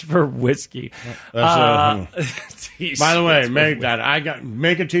T-shirts for whiskey. By the way,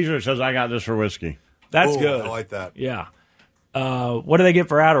 make a T-shirt that says I got this for whiskey. That's good. I like that. Yeah. What do they get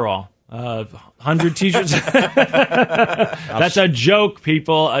for Adderall? 100 T-shirts. That's a joke,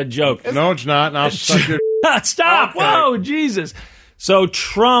 people. A joke. No, it's not. And I'll suck your. Stop! Okay. Whoa, Jesus. So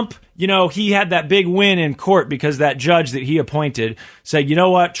Trump, he had that big win in court because that judge that he appointed said, you know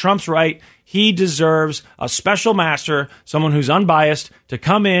what, Trump's right. He deserves a special master, someone who's unbiased, to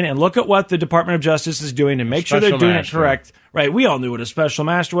come in and look at what the Department of Justice is doing and make sure they're doing it correct. Right, we all knew what a special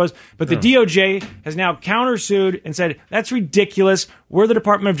master was, but the DOJ has now countersued and said, that's ridiculous. We're the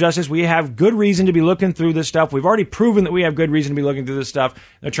Department of Justice. We have good reason to be looking through this stuff. We've already proven that we have good reason to be looking through this stuff.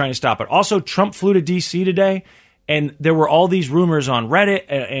 They're trying to stop it. Also, Trump flew to D.C. today, and there were all these rumors on Reddit,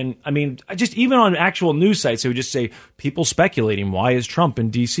 and I mean, just even on actual news sites, they would just say, people speculating, why is Trump in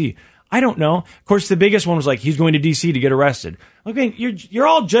D.C.? I don't know. Of course, the biggest one was like, he's going to D.C. to get arrested. Okay, you're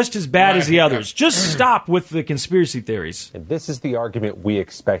all just as bad as the others. Just stop with the conspiracy theories. And this is the argument we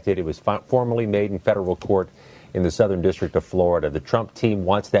expected. It was formally made in federal court in the Southern District of Florida. The Trump team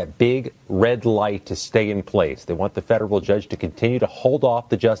wants that big red light to stay in place. They want the federal judge to continue to hold off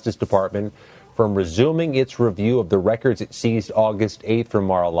the Justice Department from resuming its review of the records it seized August 8th from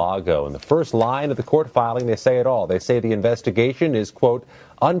Mar-a-Lago. In the first line of the court filing, they say it all. They say the investigation is, quote,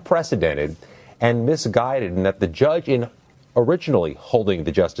 unprecedented and misguided, and that the judge, in originally holding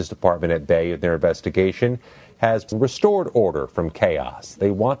the Justice Department at bay in their investigation, has restored order from chaos.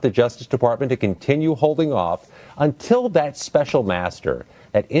 They want the Justice Department to continue holding off until that special master,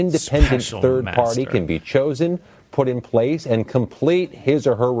 that independent third party, can be chosen, put in place, and complete his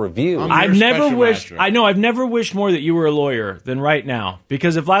or her review. I've never wished more that you were a lawyer than right now.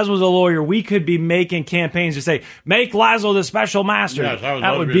 Because if Laszlo was a lawyer, we could be making campaigns to say, make Laszlo the special master. Yes,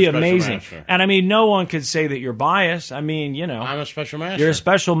 that would be amazing. Master. And I mean, no one could say that you're biased. I mean, you know. I'm a special master. You're a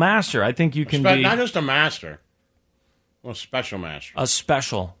special master. I think you can be. Not just a master. Well, special master. A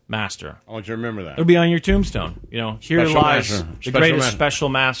special master. I want you to remember that. It'll be on your tombstone. You know, here special lies master. the greatest special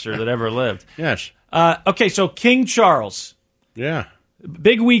master that ever lived. Yes. Okay, so King Charles. Yeah.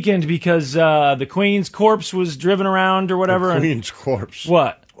 Big weekend because the Queen's corpse was driven around or whatever. The Queen's corpse.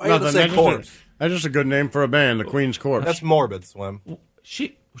 What? Why do you say corpse? That's just a good name for a band, the Queen's Corpse. That's morbid, Slim.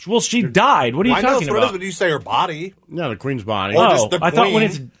 She died. What are you talking about? I know what it is, but you say her body. Yeah, the Queen's body. Or just the Queen. I thought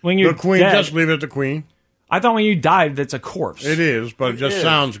when you're the Queen, dead, just leave it at the Queen. I thought when you died, that's a corpse. It is, but it just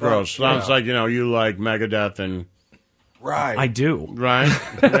sounds gross. Sounds like, you like Megadeth and... Right. I do. Right?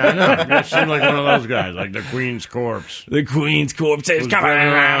 Yeah, I know. You seem like one of those guys, like the Queen's Corpse. The Queen's corpse is coming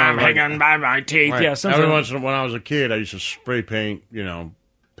around. I'm hanging by my teeth. Right. Yeah, every once in a while, when I was a kid, I used to spray paint,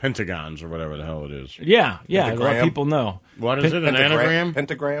 pentagons or whatever the hell it is. Yeah, a lot of people know. What is it, an anagram?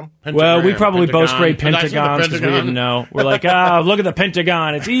 Pentagram? Well, we probably both sprayed pentagons because we didn't know. We're like, look at the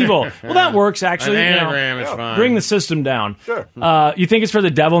pentagon. It's evil. Well, that works, actually. An anagram is fine. Bring the system down. Sure. You think it's for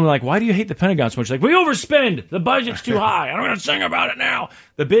the devil, and they're like, why do you hate the Pentagon so much? Like, we overspend. The budget's too high. I'm going to sing about it now.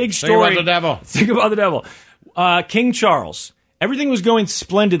 The big story. Think about the devil. Think about the devil. King Charles. Everything was going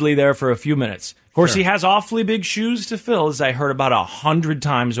splendidly there for a few minutes. Of course, he has awfully big shoes to fill, as I heard about 100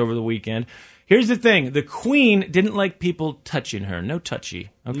 times over the weekend. Here's the thing. The Queen didn't like people touching her. No touchy.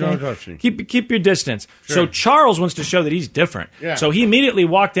 Okay? No touchy. Keep your distance. Sure. So Charles wants to show that he's different. Yeah. So he immediately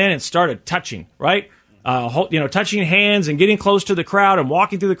walked in and started touching, right? Touching hands and getting close to the crowd and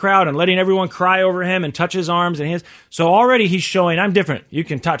walking through the crowd and letting everyone cry over him and touch his arms and his. So already he's showing, I'm different. You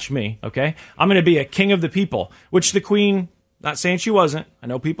can touch me, okay? I'm going to be a king of the people, which the Queen, not saying she wasn't. I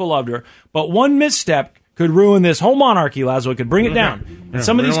know people loved her. But one misstep could ruin this whole monarchy, Laszlo. It could bring it down. And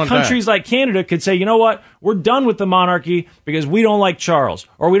some of these countries like Canada could say, you know what? We're done with the monarchy because we don't like Charles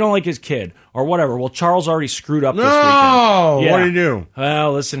or we don't like his kid or whatever. Well, Charles already screwed up this weekend. No! What did he do?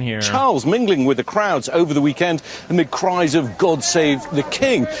 Well, listen here. Charles mingling with the crowds over the weekend amid cries of God save the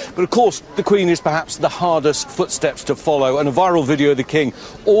King. But of course, the Queen is perhaps the hardest footsteps to follow, and a viral video of the King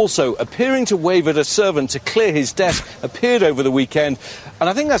also appearing to wave at a servant to clear his desk appeared over the weekend. And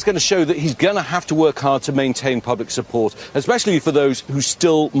I think that's going to show that he's going to have to work hard to maintain public support, especially for those who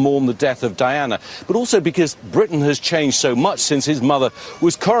still mourn the death of Diana, but also because Britain has changed so much since his mother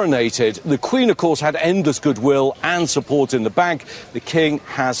was coronated. The Queen, of course, had endless goodwill and support in the bank. The King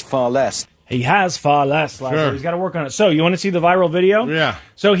has far less. He has far less. Sure. He's got to work on it. So, you want to see the viral video? Yeah.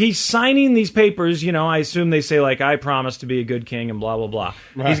 So, he's signing these papers. I assume they say, like, I promise to be a good king and blah, blah, blah.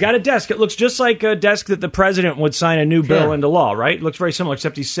 Right. He's got a desk. It looks just like a desk that the president would sign a new bill into law, right? It looks very similar,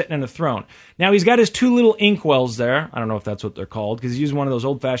 except he's sitting in a throne. Now, he's got his two little inkwells there. I don't know if that's what they're called, because he's using one of those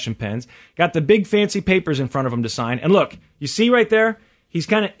old-fashioned pens. Got the big, fancy papers in front of him to sign. And look, you see right there? He's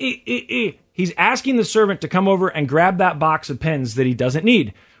kind of, He's asking the servant to come over and grab that box of pens that he doesn't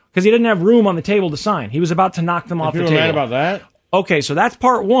need, because he didn't have room on the table to sign. He was about to knock them off the table. People mad about that? Okay, so that's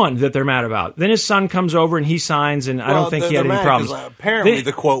part one that they're mad about. Then his son comes over and he signs, and I don't think he had any problems. Apparently,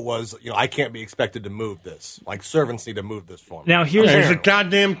 the quote was, I can't be expected to move this. Like, servants need to move this for me. Now, he's a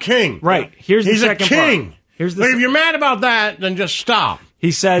goddamn king. Right. He's the second part. He's a king. If you're mad about that, then just stop.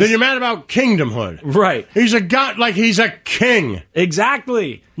 He says... Then you're mad about kingdomhood. Right. He's a god, like he's a king.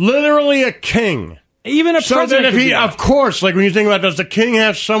 Exactly. Literally a king. Even a president. So then if he, of course, like when you think about, does the king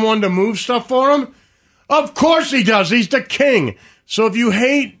have someone to move stuff for him? Of course he does. He's the king. So if you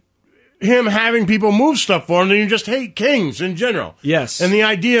hate him having people move stuff for him, then you just hate kings in general. Yes. And the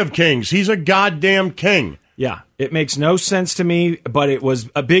idea of kings. He's a goddamn king. Yeah. It makes no sense to me, but it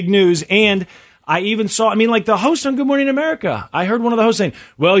was a big news. And I even saw, like the host on Good Morning America, I heard one of the hosts saying,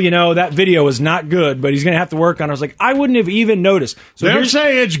 well, that video is not good, but he's going to have to work on it. I was like, I wouldn't have even noticed. So they're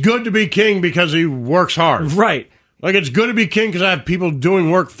saying it's good to be king because he works hard. Right. Like it's good to be king because I have people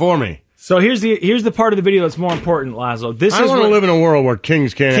doing work for me. So here's the part of the video that's more important, Laszlo. I want to live in a world where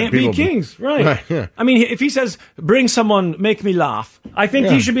kings can't be kings, right? Yeah. If he says, bring someone, make me laugh, I think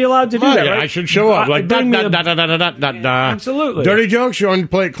he should be allowed to do that, right? I should show up. Like, absolutely. Dirty jokes, you want to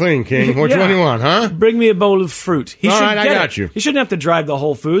play it clean, king. Which one do you want, huh? Bring me a bowl of fruit. All right, I got you. He shouldn't have to drive the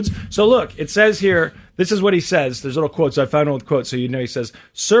Whole Foods. So look, it says here This is what he says. There's little quotes. I found old quotes so you know. He says,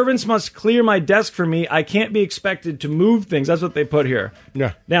 servants must clear my desk for me. I can't be expected to move things. That's what they put here.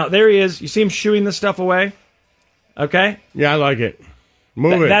 Yeah. Now, there he is. You see him shooing this stuff away? Okay? Yeah, I like it.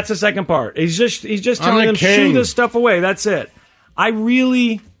 Move it. That's the second part. He's just telling them, king. shoo this stuff away. That's it. I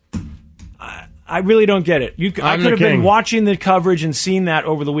really don't get it. I could have been watching the coverage and seen that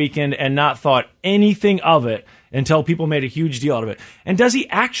over the weekend and not thought anything of it until people made a huge deal out of it. And does he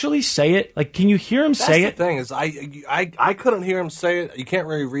actually say it? Like, can you hear him say it? That's the thing is, I couldn't hear him say it. You can't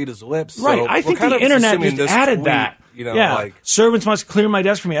really read his lips. Right. So I think we're the kind of internet assuming just this added tweet, that. You know, yeah. like, servants must clear my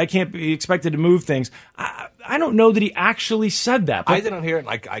desk for me. I can't be expected to move things. I don't know that he actually said that. But I didn't hear it.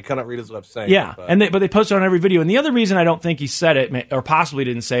 I couldn't read his lips saying yeah, it. but they posted on every video. And the other reason I don't think he said it, or possibly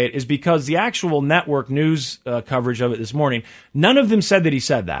didn't say it, is because the actual network news coverage of it this morning, none of them said that he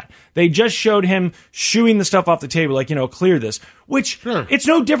said that. They just showed him shooing the stuff off the table, like, clear this. Which, it's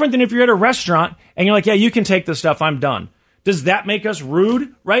no different than if you're at a restaurant and you're like, yeah, you can take the stuff, I'm done. Does that make us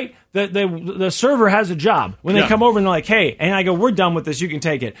rude, right? The server has a job. When they come over and they're like, hey, and I go, we're done with this, you can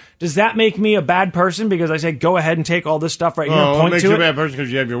take it. Does that make me a bad person because I say, go ahead and take all this stuff right here and point to it? It makes you a bad person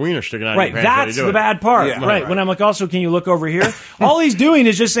because you have your wiener sticking out of your pants. That's the bad part. Yeah, right. When I'm like, also, can you look over here? All he's doing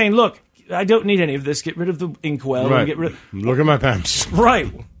is just saying, look, I don't need any of this. Get rid of the inkwell. Right. And get rid of... Look at my pants.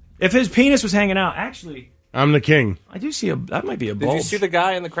 Right. If his penis was hanging out, actually... I'm the king. I do see that might be a bulge. Did you see the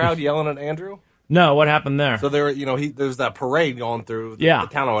guy in the crowd yelling at Andrew? No, what happened there? So there, there's that parade going through the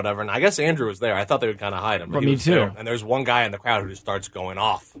town or whatever, and I guess Andrew was there. I thought they would kind of hide him. But me too. There. And there's one guy in the crowd who just starts going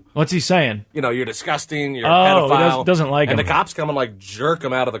off. What's he saying? You're disgusting. You're a pedophile. He doesn't like him. And the cops come and like jerk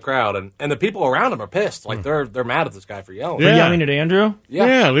him out of the crowd, and the people around him are pissed. Like they're mad at this guy for yelling. For yelling at Andrew?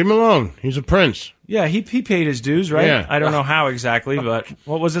 Yeah, leave him alone. He's a prince. Yeah, he paid his dues, right? Yeah. I don't know how exactly, but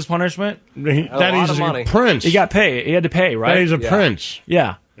what was his punishment? That he's a prince. He got paid. He had to pay, right? That he's a prince.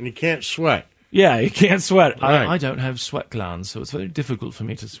 Yeah. And he can't sweat. Yeah, he can't sweat. Right. I don't have sweat glands, so it's very difficult for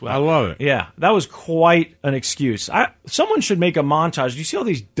me to sweat. I love it. Yeah, that was quite an excuse. Someone should make a montage. Do you see all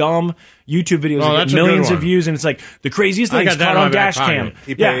these dumb YouTube videos that get millions of views, and it's like the craziest things caught on dash cam.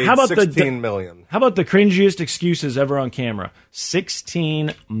 He paid how about $16 million. How about the cringiest excuses ever on camera?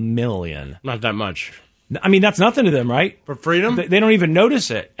 $16 million. Not that much. I mean, that's nothing to them, right? For freedom? They don't even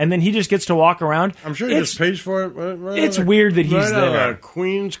notice it. And then he just gets to walk around. I'm sure he just pays for it. It's weird that he's there. A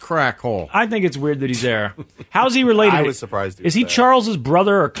Queen's crack hole. I think it's weird that he's there. How's he related? I was surprised he was Is he there. Charles's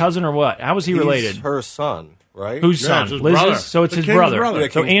brother or cousin or what? How is he related? He's her son, right? Whose son? it's his Liz's? brother. So it's The his king's brother. brother. Yeah,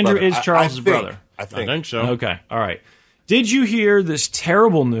 So King's Andrew brother. is Charles's I brother. think. I think so. Okay, all right. Did you hear this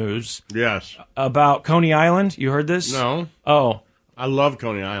terrible news Yes. about Coney Island? You heard this? No. Oh. I love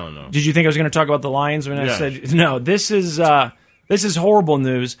Coney Island, though. Did you think I was going to talk about the Lions when I said no? This is horrible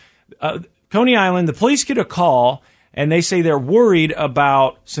news. Coney Island, the police get a call and they say they're worried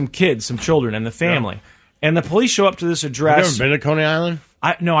about some kids, some children, and the family. Yeah. And the police show up to this address. Have you ever been to Coney Island?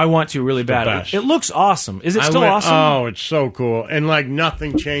 No, I want to really bad. It looks awesome. Is it still awesome? Oh, it's so cool. And like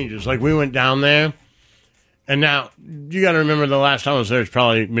nothing changes. Like we went down there, and now you got to remember the last time I was there was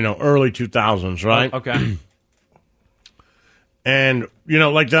probably early 2000s, right? Okay. And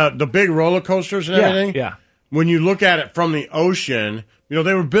like the big roller coasters and everything. Yeah. When you look at it from the ocean,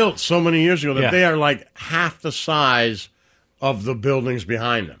 they were built so many years ago that they are like half the size of the buildings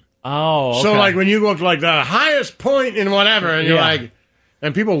behind them. Oh, okay. So like when you go to like the highest point in whatever, and you're like,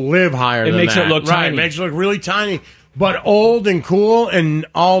 and people live higher than that. It makes it look tiny. Right, it makes it look really tiny, but old and cool, and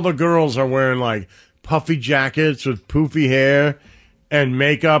all the girls are wearing like puffy jackets with poofy hair and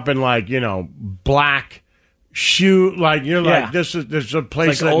makeup and like, black shoe, like you're like this is a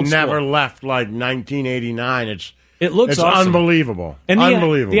place like that never school. left like 1989. It looks awesome. Unbelievable. And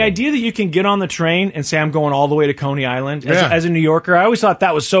unbelievable. The idea that you can get on the train and say I'm going all the way to Coney Island as a New Yorker, I always thought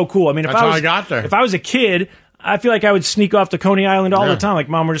that was so cool. I mean, That's how I got there. If I was a kid, I feel like I would sneak off to Coney Island all the time. Like,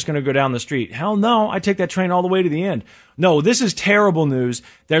 Mom, we're just going to go down the street. Hell no, I take that train all the way to the end. No, this is terrible news.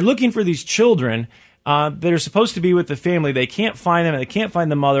 They're looking for these children that are supposed to be with the family. They can't find them, and they can't find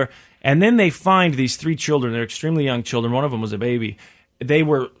the mother. And then they find these three children. They're extremely young children. One of them was a baby. They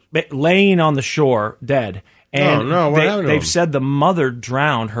were laying on the shore, dead. And what happened to they've them? said the mother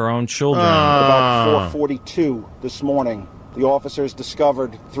drowned her own children. About 4:42 this morning, the officers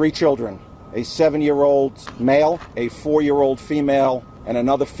discovered three children, a 7-year-old male, a 4-year-old female, and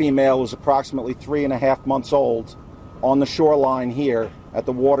another female who's approximately 3.5 months old on the shoreline here at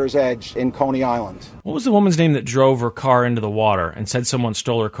the water's edge in Coney Island. What was the woman's name that drove her car into the water and said someone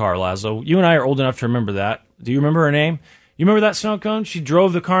stole her car, Laszlo? You and I are old enough to remember that. Do you remember her name? You remember that, Snow Cone? She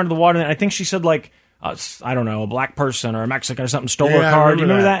drove the car into the water, and I think she said, like, I don't know, a black person or a Mexican or something stole her Yeah, I car. Do you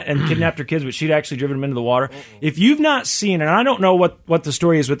remember remember that? And kidnapped her kids, but she'd actually driven them into the water. If you've not seen, and I don't know what the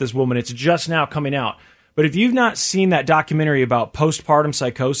story is with this woman, it's just now coming out. But if you've not seen that documentary about postpartum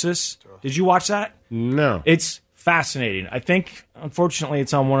psychosis, did you watch that? No. It's fascinating. I think, unfortunately,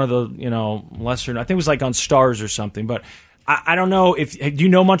 it's on one of the, lesser, I think it was like on Stars or something, but I don't know do you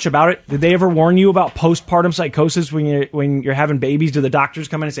know much about it? Did they ever warn you about postpartum psychosis when you're having babies? Do the doctors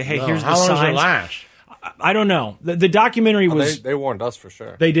come in and say, hey, here's the signs? How long does it last? I don't know. The documentary was... They warned us for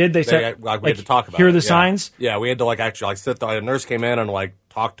sure. They did? They said... we had to talk about it. Here are the signs? Yeah, we had to actually sit there. A nurse came in and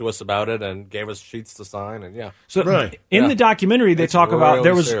talked to us about it and gave us sheets to sign and yeah. So in the documentary they talk about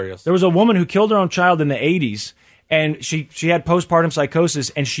there serious. was a woman who killed her own child in the 80s and she had postpartum psychosis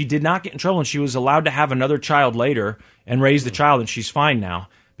and she did not get in trouble and she was allowed to have another child later and raise the child and she's fine now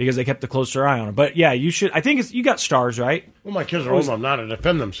because they kept a closer eye on her. But yeah, you should. I think you got Stars, right? Well, my kids are old enough now to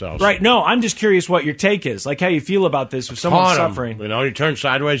defend themselves. Right. No, I'm just curious what your take is. Like how you feel about this if someone's suffering. You turn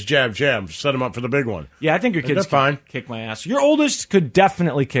sideways, jab, set them up for the big one. Yeah, I think your kids can kick my ass. Your oldest could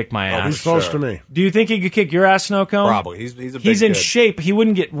definitely kick my ass. He's close to me. Do you think he could kick your ass, Snow Cone? Probably. He's a big He's in kid. shape. He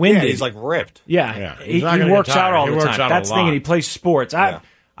wouldn't get winded. Yeah, he's ripped. Yeah. He's He not gonna works get tired. out all He the works time. out a That's the thing, lot. and he plays sports.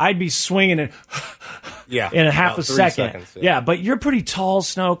 I'd be swinging in a half a 3 second. seconds, yeah, but you're pretty tall,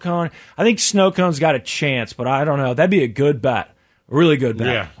 Snow Cone. I think Snow Cone's got a chance, but I don't know. That'd be a good bet. A really good bet.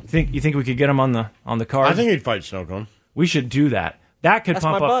 Yeah. You think we could get him on the card? I think he'd fight Snow Cone. We should do that. That could That's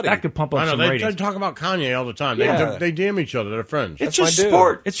pump my up. buddy. That could pump up I know some they ratings. talk about Kanye all the time. Yeah. They DM each other. They're friends. It's That's just my dude.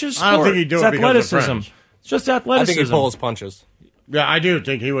 sport. It's just sport. I don't think he'd do it's it because they're athleticism. friends. It's just I athleticism. think he'd pull his punches. Yeah, I do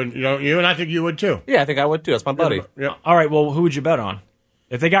think he would. You and I think you would too. Yeah, I think I would too. That's my buddy. Yeah. All right, well, who would you bet on?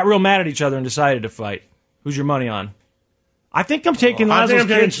 If they got real mad at each other and decided to fight, who's your money on? I think I'm taking I think Laszlo's I'm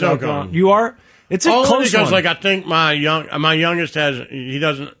taking kid. Snow Cone. You are? It's a Only close because, one. I think my youngest he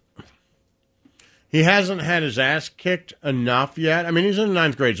hasn't had his ass kicked enough yet. I mean, he's in the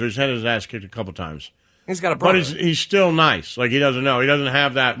 9th grade, so he's had his ass kicked a couple times. He's got a brother. But he's still nice. Like, he doesn't know. He doesn't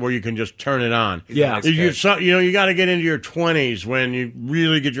have that where you can just turn it on. Yeah. Nice You kid. got to get into your 20s when you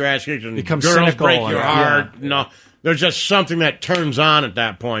really get your ass kicked and Become girls cynical break and- your yeah. heart. No, there's just something that turns on at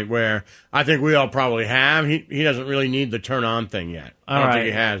that point where I think we all probably have. He doesn't really need the turn on thing yet. I don't think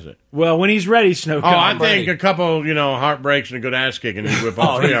he has it. Well, when he's ready, Snow Cone. I think a couple, heartbreaks and a good ass kicking and whip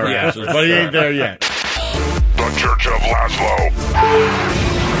all three of our asses. But he ain't there yet. The Church of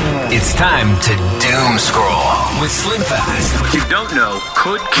Laszlo. It's time to doom scroll with Slim Fast. What you don't know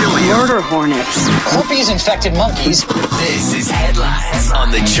could kill you. Murder hornets. Herpes infected monkeys. This is Headlines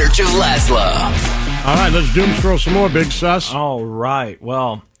on the Church of Laszlo. All right, let's doom scroll some more, Big Sus. All right.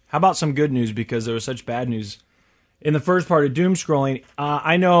 Well, how about some good news because there was such bad news in the first part of doom scrolling.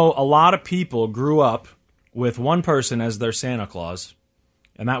 I know a lot of people grew up with one person as their Santa Claus,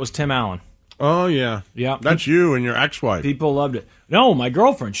 and that was Tim Allen. Oh, yeah. Yeah. That's you and your ex-wife. People loved it. No, my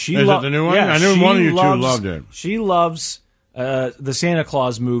girlfriend. She Is it the new one? Yeah, I knew one of you two loves, loved it. She loves the Santa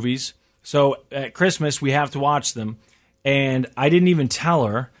Claus movies. So at Christmas, we have to watch them. And I didn't even tell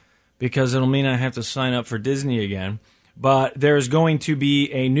her because it'll mean I have to sign up for Disney again. But there's going to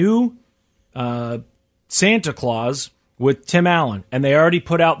be a new Santa Claus with Tim Allen. And they already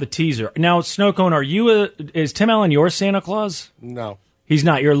put out the teaser. Now, Snow Cone, is Tim Allen your Santa Claus? No. He's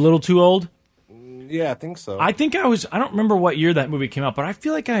not. You're a little too old? Yeah, I think so. I don't remember what year that movie came out, but I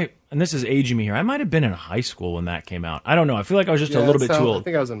feel like and this is aging me here, I might have been in high school when that came out. I don't know. I feel like I was just a little bit too old. I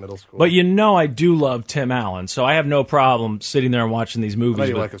think I was in middle school. But I do love Tim Allen, so I have no problem sitting there and watching these movies. I know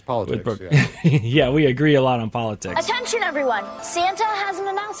you like his politics, yeah, we agree a lot on politics. Attention, everyone. Santa has an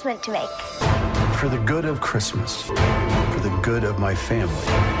announcement to make. For the good of Christmas, for the good of my family,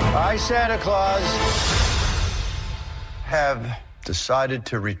 I, Santa Claus, have decided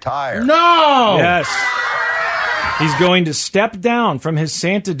to retire. No! Yes. He's going to step down from his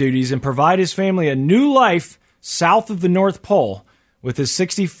Santa duties and provide his family a new life south of the North Pole. With his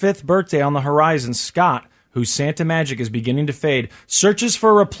 65th birthday on the horizon, Scott, whose Santa magic is beginning to fade, searches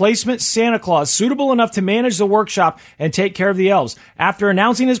for a replacement Santa Claus suitable enough to manage the workshop and take care of the elves. After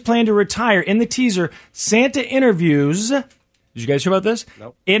announcing his plan to retire in the teaser, Santa interviews... Did you guys hear about this?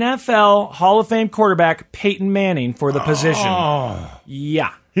 Nope. NFL Hall of Fame quarterback Peyton Manning for the position. Oh.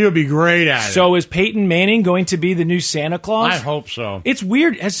 Yeah. He would be great at it. So is Peyton Manning going to be the new Santa Claus? I hope so. It's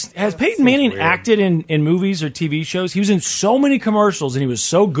weird. Has Peyton Manning acted in movies or TV shows? He was in so many commercials and he was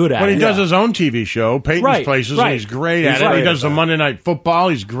so good at it. But he does his own TV show, Peyton's Places, and he's great at it. He does the Monday Night Football.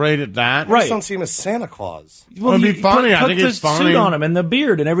 He's great at that. I just don't see him as Santa Claus. Well, it'd be funny. I Put think the it's funny. suit on him and the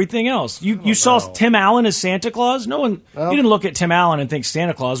beard and everything else. You saw Tim Allen as Santa Claus? No one. You didn't look at Tim Allen and think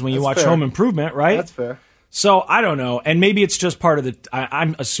Santa Claus when you watch fair. Home Improvement, right? That's fair. So I don't know, and maybe it's just part of the.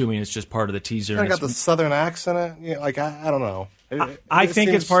 I'm assuming it's just part of the teaser. I got the southern accent. Yeah, like I don't know. I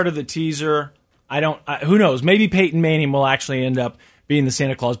think it's part of the teaser. I don't. Who knows? Maybe Peyton Manning will actually end up being the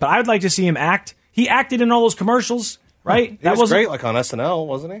Santa Claus. But I would like to see him act. He acted in all those commercials, right? He was great, like on SNL,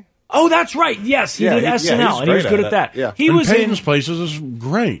 wasn't he? Oh, that's right. Yes, he did SNL, and he was good at that. Yeah. He was Peyton's in Places is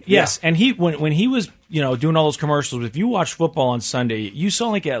great. Yes, and he when he was doing all those commercials. If you watch football on Sunday, you saw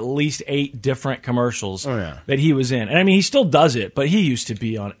like at least 8 different commercials that he was in. And I mean, he still does it, but he used to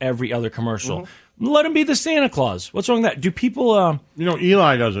be on every other commercial. Mm-hmm. Let him be the Santa Claus. What's wrong with that? Do people?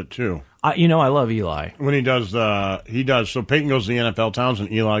 Eli does it too. I love Eli when he does So Peyton goes to the NFL towns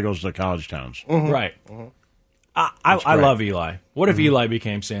and Eli goes to the college towns. Mm-hmm. Right. Mm-hmm. I love Eli. What if Eli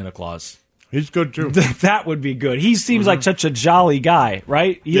became Santa Claus? He's good too. That would be good. He seems like such a jolly guy,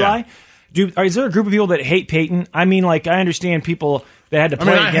 right, Eli? Yeah. Is there a group of people that hate Peyton? I mean, like I understand people that had to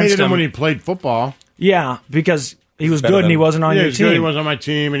play against him. I hated him when he played football. Yeah, because he was good and he wasn't on your team. He was on my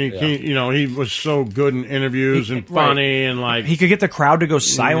team, and he was so good in interviews and funny, and like he could get the crowd to go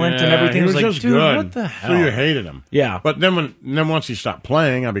silent and everything. He was like, just dude, good. what the hell? So you hated him, yeah. But then once he stopped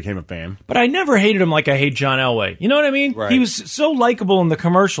playing, I became a fan. But I never hated him like I hate John Elway. You know what I mean? Right. He was so likable in the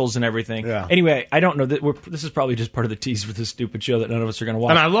commercials and everything. Yeah. Anyway, I don't know that this is probably just part of the tease for this stupid show that none of us are going to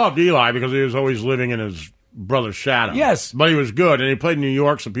watch. And I loved Eli because he was always living in his brother's shadow. Yes, but he was good, and he played in New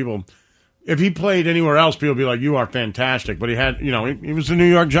York, so people. If he played anywhere else, people would be like, "You are fantastic." But he had, he was the New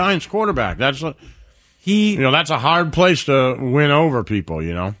York Giants quarterback. That's that's a hard place to win over people.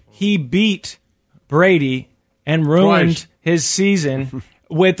 He beat Brady and ruined Twice. his season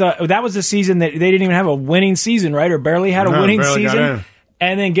with that was the season that they didn't even have a winning season, right? Or barely had a winning season,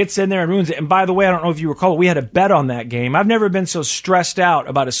 and then gets in there and ruins it. And by the way, I don't know if you recall, we had a bet on that game. I've never been so stressed out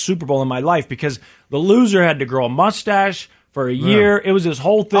about a Super Bowl in my life because the loser had to grow a mustache for a year. It was this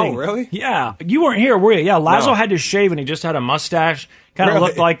whole thing. Oh, really? Yeah. You weren't here, were you? Yeah, Lazo No. had to shave and he just had a mustache. Kind of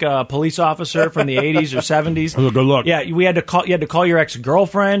looked like a police officer from the 80s or 70s. It was a good look. Yeah, you had to call your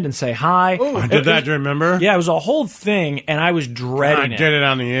ex-girlfriend and say hi. I did that, do you remember? Yeah, it was a whole thing, and I was dreading I it. did it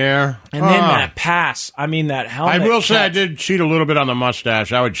on the air. And then that pass, that helmet. I will say I catch. did cheat a little bit on the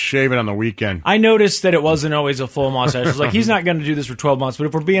mustache. I would shave it on the weekend. I noticed that it wasn't always a full mustache. I was like, he's not going to do this for 12 months, but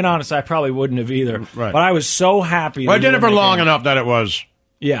if we're being honest, I probably wouldn't have either. Right. But I was so happy. Well, I that did he it for wouldn't long have enough that it was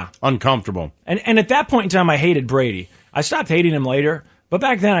uncomfortable. And at that point in time, I hated Brady. I stopped hating him later, but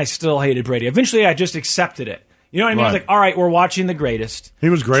back then I still hated Brady. Eventually, I just accepted it. You know what I mean? I was like, all right, we're watching the greatest. He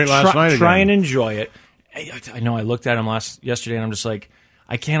was great last night. Try again. and enjoy it. I know. I looked at him yesterday, and I'm just like,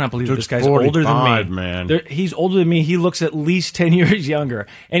 I cannot believe Dude, this guy's older than me. Man. He's older than me. He looks at least 10 years younger,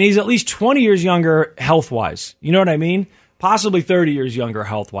 and he's at least 20 years younger health-wise. You know what I mean? Possibly 30 years younger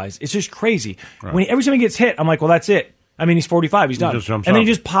health-wise. It's just crazy. Right. Every time he gets hit, I'm like, well, that's it. I mean, he's 45. He's done. And then he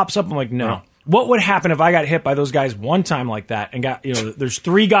just pops up. I'm like, no. Yeah. What would happen if I got hit by those guys one time like that and got, there's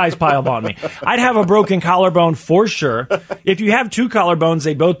 3 guys piled on me? I'd have a broken collarbone for sure. If you have 2 collarbones,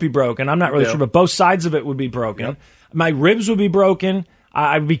 they'd both be broken. I'm not really sure, but both sides of it would be broken. Yep. My ribs would be broken.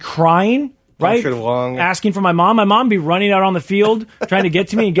 I'd be crying, right? Asking for my mom. My mom would be running out on the field trying to get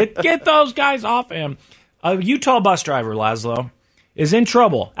to me and get those guys off him. A Utah bus driver, Laszlo, is in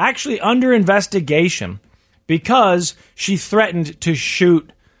trouble, actually under investigation, because she threatened to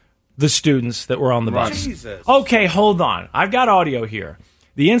shoot the students that were on the bus. Jesus. Okay, hold on. I've got audio here.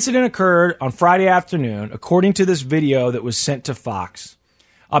 The incident occurred on Friday afternoon, according to this video that was sent to Fox.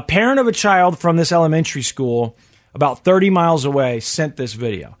 A parent of a child from this elementary school about 30 miles away sent this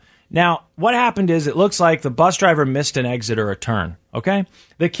video. Now, what happened is it looks like the bus driver missed an exit or a turn, okay?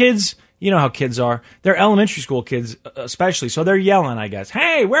 The kids, you know how kids are. They're elementary school kids especially, so they're yelling, I guess.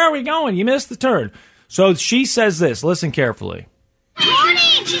 Hey, where are we going? You missed the turn. So she says this. Listen carefully. Morning!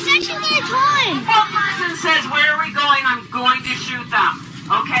 She's actually my toy! If one person says, where are we going? I'm going to shoot them.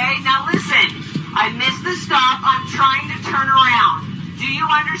 Okay? Now listen. I missed the stop. I'm trying to turn around. Do you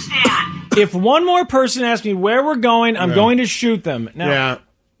understand? If one more person asks me where we're going, I'm going to shoot them. Now,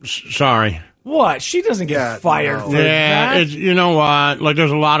 sorry. What? She doesn't get fired for that. You know what? Like,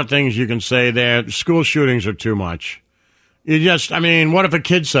 there's a lot of things you can say there. School shootings are too much. What if a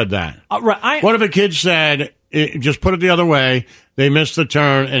kid said that? What if a kid said, just put it the other way, they missed the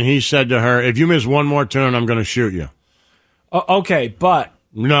turn, and he said to her, if you miss one more turn, I'm going to shoot you. Okay, but...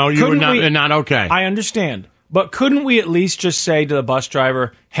 No, you would not. Not okay. I understand. But couldn't we at least just say to the bus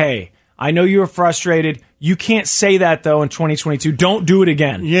driver, hey, I know you were frustrated. You can't say that, though, in 2022. Don't do it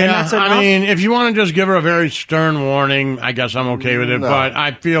again. Yeah, if you want to just give her a very stern warning, I guess I'm okay with it. No. But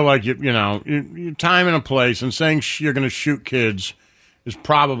I feel like, your time and a place, and saying you're going to shoot kids is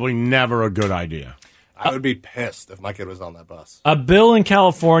probably never a good idea. I would be pissed if my kid was on that bus. A bill in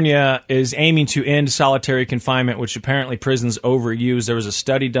California is aiming to end solitary confinement, which apparently prisons overuse. There was a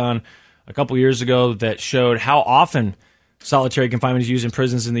study done a couple years ago that showed how often solitary confinement is used in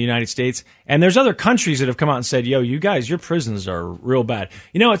prisons in the United States. And there's other countries that have come out and said, yo, you guys, your prisons are real bad.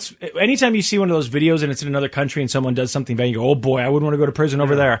 You know, it's anytime you see one of those videos and it's in another country and someone does something bad, you go, oh boy, I wouldn't want to go to prison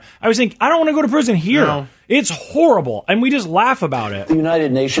over there. I was thinking, I don't want to go to prison here. No. It's horrible. And we just laugh about it. The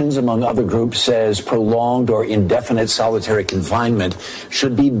United Nations, among other groups, says prolonged or indefinite solitary confinement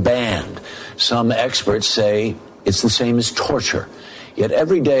should be banned. Some experts say it's the same as torture. Yet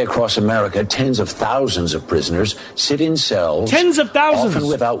every day across America, tens of thousands of prisoners sit in cells. Tens of thousands. Often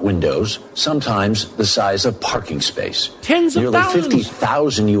without windows, sometimes the size of parking space. Tens of thousands. Nearly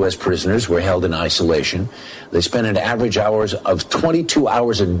 50,000 U.S. prisoners were held in isolation. They spend an average hours of 22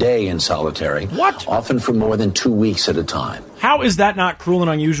 hours a day in solitary. What? Often for more than 2 weeks at a time. How is that not cruel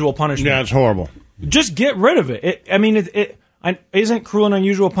and unusual punishment? Yeah, it's horrible. Just get rid of it. Isn't cruel and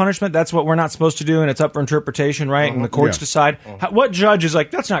unusual punishment? That's what we're not supposed to do, and it's up for interpretation, right? And the courts decide. What judge is like,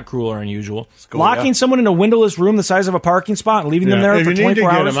 that's not cruel or unusual? Locking someone in a windowless room the size of a parking spot and leaving them there for 24 hours? If you need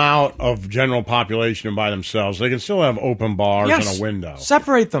to get them out of general population and by themselves, they can still have open bars and a window.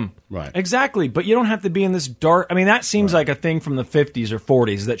 Separate them. Right. Exactly. But you don't have to be in this dark... I mean, that seems like a thing from the 50s or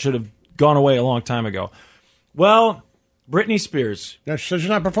 40s that should have gone away a long time ago. Well, Britney Spears. Yeah, she says she's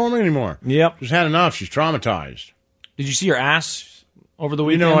not performing anymore. Yep. She's had enough. She's traumatized. Did you see her ass over the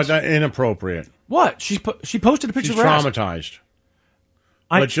weekend? You know what? That's inappropriate. What? She posted a picture She's of her ass. traumatized.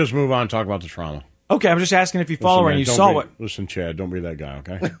 Let's just move on and talk about the trauma. Okay, I'm just asking if you follow her and you saw what... Listen, Chad, don't be that guy,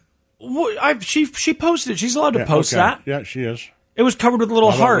 okay? She posted it. She's allowed to post that. Yeah, she is. It was covered with a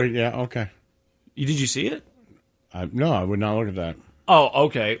little heart. Okay. Did you see it? No, I would not look at that. Oh,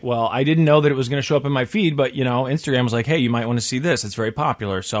 okay. Well, I didn't know that it was going to show up in my feed, but, Instagram was like, hey, you might want to see this. It's very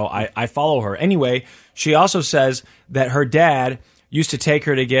popular. So I follow her. Anyway, she also says that her dad used to take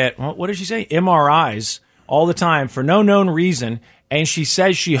her to get, what did she say? MRIs all the time for no known reason. And she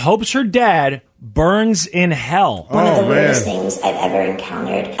says she hopes her dad burns in hell. One of the weirdest things I've ever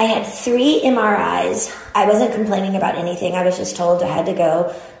encountered. I had 3 MRIs. I wasn't complaining about anything. I was just told I had to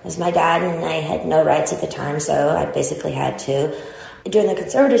go. It was my dad, and I had no rights at the time, so I basically had to. During the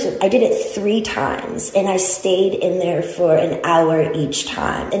conservatorship, I did it 3 times, and I stayed in there for an hour each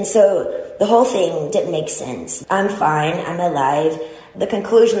time. And so the whole thing didn't make sense. I'm fine. I'm alive. The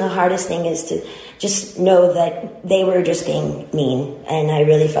conclusion, the hardest thing is to just know that they were just being mean, and I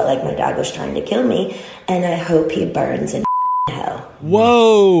really felt like my dad was trying to kill me, and I hope he burns in hell.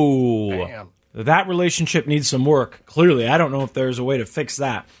 Whoa. Damn. That relationship needs some work. Clearly, I don't know if there's a way to fix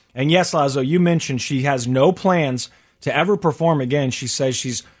that. And yes, Lazo, you mentioned she has no plans to ever perform again. She says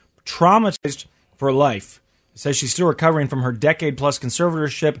she's traumatized for life. Says she's still recovering from her decade-plus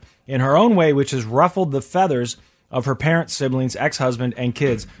conservatorship in her own way, which has ruffled the feathers of her parents, siblings, ex-husband, and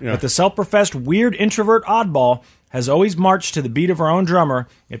kids. Yeah. But the self-professed weird introvert oddball has always marched to the beat of her own drummer.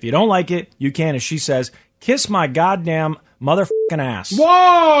 If you don't like it, you can, as she says, kiss my goddamn motherfucking ass.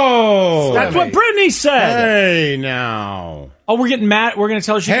 Whoa! That's what Britney said. Hey, now. Oh, we're getting mad? We're going to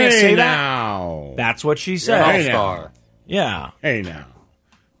tell her she can't say now. That? That's what she said. Hey, now. Yeah. Hey, now.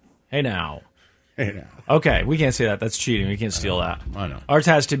 Hey, now. Hey, now. Okay, we can't say that. That's cheating. We can't steal that. I know. Ours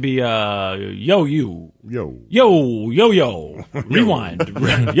has to be yo, you. Yo. Yo, yo, yo. Rewind.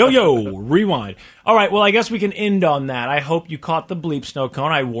 Yo, yo, rewind. All right, well, I guess we can end on that. I hope you caught the bleep, Snow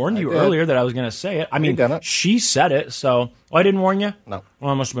Cone. I warned you earlier that I was going to say it. I mean, she said it, so... Oh, I didn't warn you? No.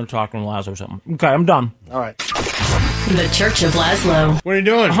 Well, I must have been talking to Laszlo or something. Okay, I'm done. All right. The Church of Laszlo. What are you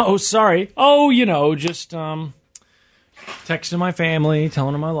doing? Oh, sorry. Oh, just... texting my family,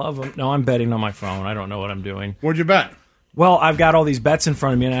 telling them I love them. No, I'm betting on my phone. I don't know what I'm doing. What'd you bet? Well, I've got all these bets in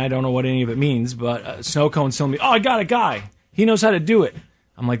front of me, and I don't know what any of it means, but Snow Cone's telling me, I got a guy. He knows how to do it.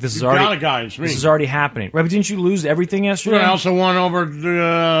 I'm like, this is already happening. Right, but didn't you lose everything yesterday? I also won over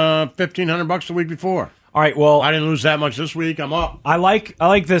 $1,500 the week before. All right, well... I didn't lose that much this week. I'm up. I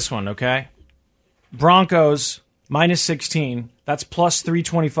like this one, okay? Broncos, minus 16. That's plus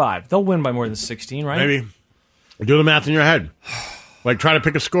 325. They'll win by more than 16, right? Maybe. Do the math in your head. Like, try to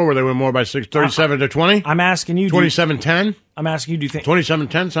pick a score where they win more by 37 to 20. I'm asking you. 27-10. I'm asking you. Do you think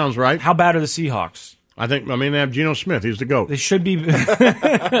 27-10 sounds right? How bad are the Seahawks? They have Geno Smith. He's the GOAT. They should be.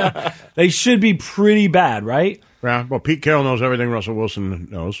 They should be pretty bad, right? Yeah. Well, Pete Carroll knows everything Russell Wilson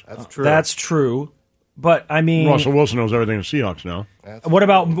knows. That's true. That's true. But I mean, Russell Wilson knows everything the Seahawks know. What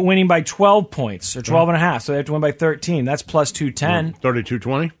about winning by 12 points or 12 and a half? So they have to win by 13. That's plus 210.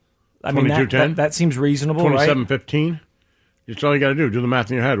 32-20. I mean, that seems reasonable, 27-15. That's all you got to do. Do the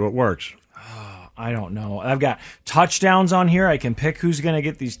math in your head. What works? I don't know. I've got touchdowns on here. I can pick who's going to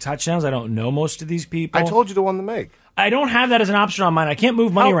get these touchdowns. I don't know most of these people. I told you the one to make. I don't have that as an option on mine. I can't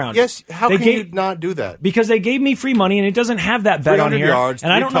move money around. Yes, how can you not do that? Because they gave me free money, and it doesn't have that bet on here. 300 yards,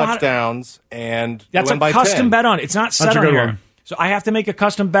 and I don't know touchdowns, and that's a custom bet on it. It's not set on here. One. So I have to make a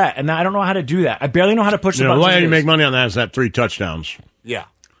custom bet, and I don't know how to do that. I barely know how to push the buttons. The way you make money on that is that 3 touchdowns. Yeah.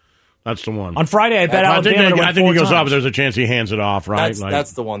 That's the one. On Friday, I bet Alabama I think he goes off, but there's a chance he hands it off, right?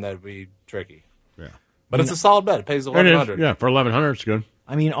 That's the one that would be tricky. Yeah. But it's a solid bet. It pays $1,100. Yeah, for $1,100, it's good.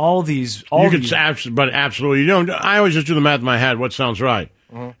 I mean, all these. But absolutely, you don't. I always just do the math in my head. What sounds right,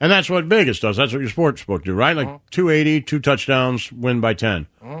 and that's what Vegas does. That's what your sports book do, right? Like 280, 2 touchdowns, win by 10.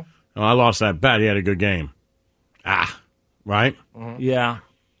 Oh, I lost that bet. He had a good game. Right? Yeah.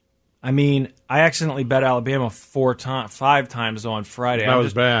 I mean, I accidentally bet Alabama 5 times though on Friday. That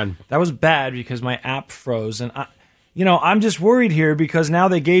was bad. That was bad because my app froze, and I'm just worried here because now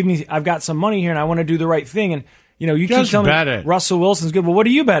they gave me. I've got some money here, and I want to do the right thing, and. You keep telling me Russell Wilson's good, but what are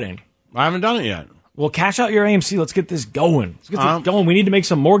you betting? I haven't done it yet. Well, cash out your AMC. Let's get this going. We need to make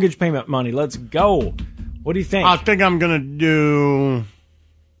some mortgage payment money. Let's go. What do you think? I think I'm going to do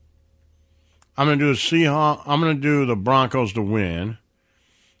the Seahawks. I'm going to do the Broncos to win,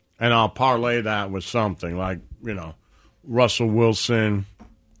 and I'll parlay that with something like, Russell Wilson,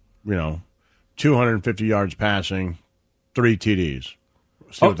 250 yards passing, 3 TDs.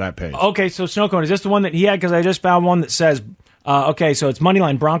 See what that pays. Okay, so Snow Cone, is this the one that he had? Because I just found one that says, so it's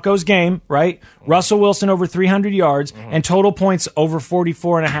Moneyline Broncos game, right? Russell Wilson over 300 yards and total points over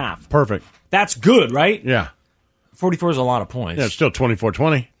 44.5. Perfect. That's good, right? Yeah. 44 is a lot of points. Yeah, it's still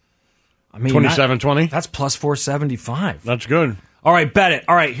 24-20. I mean, 27-20. That's plus 475. That's good. All right, bet it.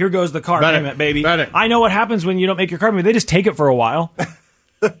 All right, here goes the car payment, baby. Bet it. I know what happens when you don't make your car payment. They just take it for a while.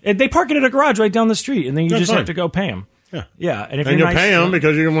 They park it at a garage right down the street, and then you have to go pay them. Yeah, and if you'll pay them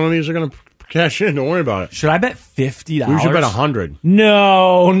because one of these are going to cash in. Don't worry about it. Should I bet $50? We should bet 100.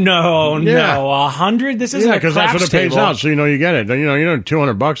 No, 100. This isn't because that's what it pays out. So you get it.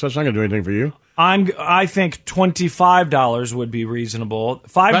 $200. That's not going to do anything for you. I think $25 would be reasonable.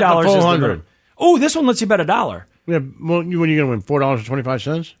 $5 bet the full is 100. Oh, this one lets you bet $1. Yeah. Well, when are you going to win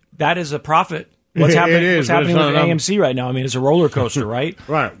 $4.25? That is a profit. What's happening? What's happening with AMC right now? I mean, it's a roller coaster, right?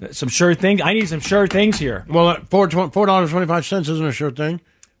 Right. Some sure things. I need some sure things here. Well, $4.25 isn't a sure thing.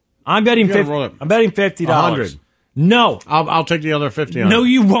 I'm betting $50. I'm betting $50. 100. No, I'll take the other 50. No,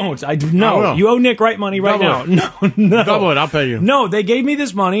 you won't. I do. No, you owe Nick Wright money right now. No, double it. I'll pay you. No, they gave me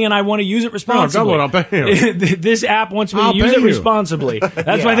this money, and I want to use it responsibly. Double it. I'll pay you. This app wants me to use it responsibly.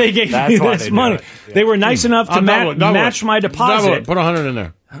 That's why they gave me this money. Yeah. They were nice enough to match my deposit. Double it. Put 100 in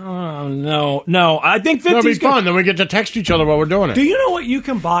there. Oh, no. I think 50 is good. Fun. Then we get to text each other while we're doing it. Do you know what you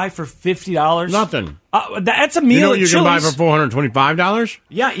can buy for $50? Nothing. That's a meal. You know what at you Chili's. can buy for $425?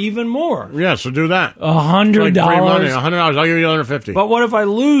 Yeah, even more. Yeah, so do that. $100. Free money. $100. I'll give you the other 50. But what if I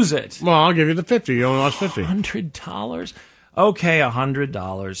lose it? Well, I'll give you the 50. You only lost 50. $100? Okay,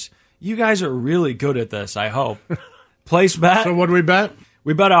 $100. You guys are really good at this, I hope. Place bet. So what do we bet?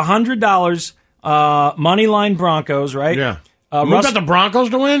 We bet $100 Moneyline Broncos, right? Yeah. We bet the Broncos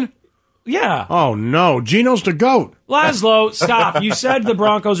to win? Yeah. Oh, no. Gino's the GOAT. Laszlo, stop. You said the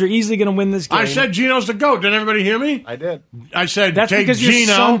Broncos are easily going to win this game. I said Gino's the GOAT. Did everybody hear me? I did. I said that's take because Gino,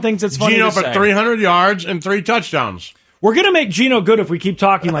 your son thinks it's funny Gino to for say. 300 yards and 3 touchdowns. We're going to make Gino good if we keep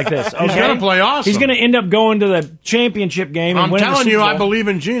talking like this, okay? He's going to play awesome. He's going to end up going to the championship game and winning the telling Super you, Bowl. I believe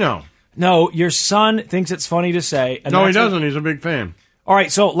in Gino. No, your son thinks it's funny to say. And no, he doesn't. He's a big fan. All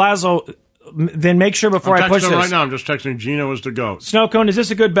right, so Laszlo, then make sure before I push this. right now. I'm just texting Gino is the GOAT. Snow Cone, is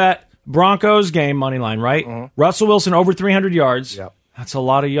this a good bet? Broncos game, money line, right? Mm-hmm. Russell Wilson over 300 yards. Yep. That's a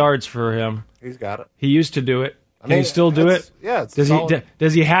lot of yards for him. He's got it. He used to do it. Can he still do it? Yeah. It's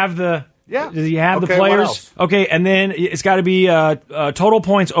does he have the? Yeah. Does he have the What players? else? Okay, and then it's got to be total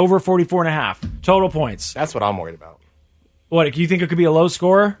points over 44.5. Total points. That's what I'm worried about. What? Do you think it could be a low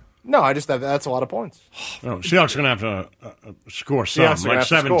scorer? No, I just that's a lot of points. No, Seahawks are going to have to score something, like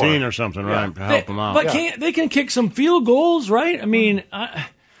 17 or something, right, to help them out. But they can kick some field goals, right? I mean,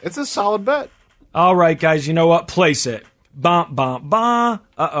 it's a solid bet. All right, guys, you know what? Place it. Bum, bum, bum.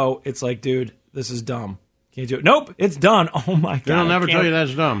 Uh-oh. It's like, dude, this is dumb. Can't do it. Nope, it's done. Oh, my God. They'll never tell you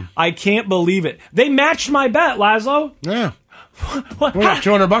that's dumb. I can't believe it. They matched my bet, Laszlo. Yeah. We got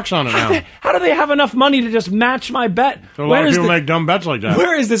 $200 on it now. How do they have enough money to just match my bet? So a lot of people make dumb bets like that.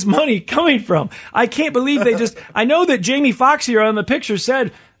 Where is this money coming from? I can't believe they just... I know that Jamie Foxx here on the picture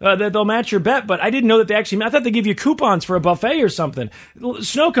said that they'll match your bet, but I didn't know that they actually... I thought they give you coupons for a buffet or something.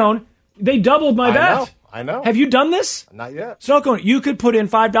 Snow Cone, they doubled my bet. I know. Have you done this? Not yet. Snow Cone, you could put in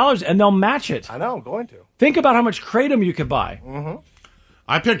 $5 and they'll match it. I know, I'm going to. Think about how much Kratom you could buy. Mm-hmm.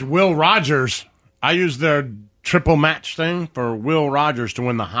 I picked Will Rogers I used their triple match thing for Will Rogers to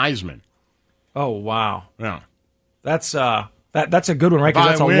win the Heisman. Oh, wow. Yeah. That's that's a good one, right? Because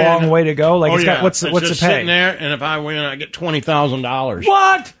that's a win, long way to go. Like, what's the just pay? Sitting there, and if I win, I get $20,000.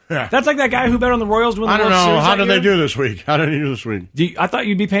 What? Yeah. That's like that guy who bet on the Royals to win the I don't World know. Series How that did year? they do this week? How did he do this week? I thought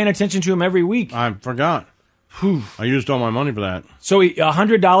you'd be paying attention to him every week. I forgot. I used all my money for that. So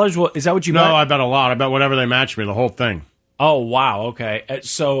 $100. Is that what you bet? No, I bet a lot. I bet whatever they matched me, the whole thing. Oh, wow. Okay.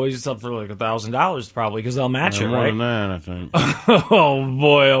 So he's up for like $1,000 probably because they'll match it, More right? than that, I think.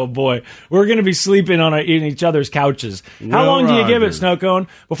 Oh, boy. We're going to be sleeping in each other's couches. How long do you give it, Snow Cone,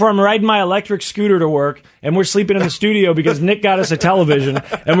 before I'm riding my electric scooter to work and we're sleeping in the studio because Nick got us a television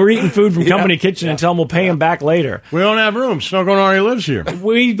and we're eating food from Company Kitchen and tell him we'll pay him back later? We don't have room. Snow Cone already lives here.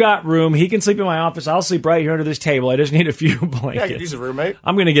 We've got room. He can sleep in my office. I'll sleep right here under this table. I just need a few blankets. Yeah, he's a roommate.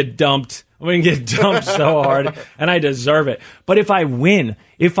 I'm going to get dumped. I'm going to get dumped so hard, and I deserve it. But if I win,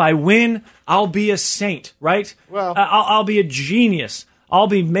 I'll be a saint, right? Well, I'll be a genius. I'll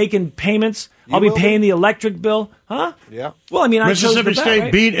be making payments. I'll be paying the electric bill. Huh? Yeah. Well, I mean, I chose the Mississippi bet, State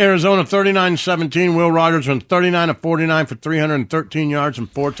right? beat Arizona 39-17. Will Rogers went 39 of 49 for 313 yards and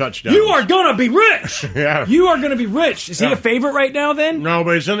 4 touchdowns. You are going to be rich. Yeah. You are going to be rich. Is he a favorite right now, then? No,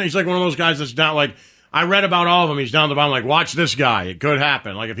 but he's like one of those guys that's not like, I read about all of them. He's down the bottom. Like, watch this guy. It could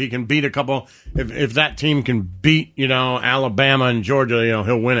happen. Like, if he can beat a couple, if that team can beat, Alabama and Georgia,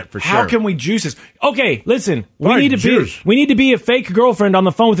 he'll win it for sure. How can we juice this? Okay, listen. We Right, need to be a fake girlfriend on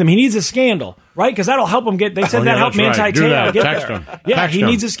the phone with him. He needs a scandal, right? Because that'll help him get. They said that helped that's Manti right. Do Te'o that. get Text there. him. Yeah, Text he him.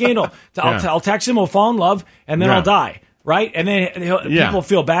 needs a scandal. I'll text him. We'll fall in love, and then Yeah. I'll die. Right? And then people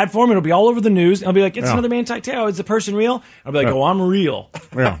feel bad for him. It'll be all over the news. And I'll be like, it's another Manti Te'o. Is the person real? I'll be like, oh, I'm real.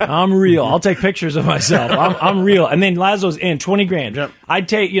 Yeah. I'm real. I'll take pictures of myself. I'm real. And then Laszlo's in $20,000. Yep. I'd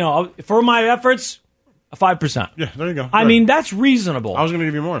take, for my efforts, 5%. Yeah, there you go. I Good. mean, that's reasonable. I was going to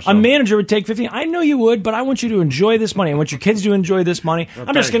give you more. So. A manager would take 15. I know you would, but I want you to enjoy this money. I want your kids to enjoy this money.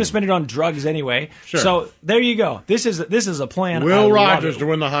 I'm just going to spend it on drugs anyway. Sure. So there you go. This is a plan. I Will love Rogers it. to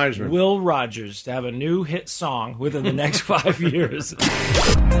win the Heisman. Will Rogers to have a new hit song within the next 5 years.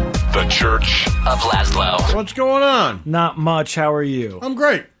 The Church of Laszlo. What's going on? Not much. How are you? I'm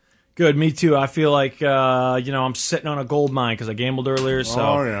great. Good. Me too. I feel like I'm sitting on a gold mine because I gambled earlier. So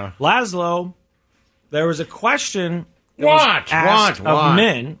Oh, yeah. Laszlo, there was a question that was asked of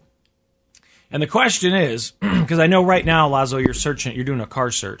men. And the question is, because I know right now, Laszlo, you're doing a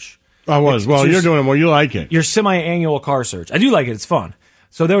car search. I was. You're doing it. Well, you like it. Your semi-annual car search. I do like it. It's fun.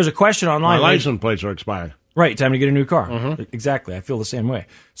 So there was a question online. My license plates are expired. Right, time to get a new car. Exactly. I feel the same way.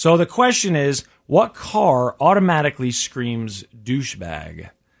 So the question is, what car automatically screams douchebag?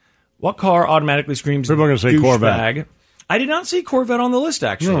 What car automatically screams People are going to say douchebag? Corvette. I did not see Corvette on the list,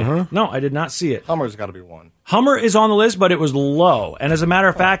 actually. No, I did not see it. Hummer's got to be one. Hummer is on the list, but it was low. And as a matter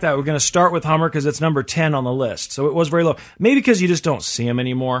of fact, we're going to start with Hummer because it's number 10 on the list. So it was very low. Maybe because you just don't see them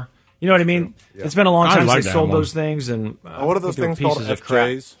anymore. You know what I mean? Yeah. It's been a long time like since they that sold one. those things. And what are those they're things called? pieces of crap.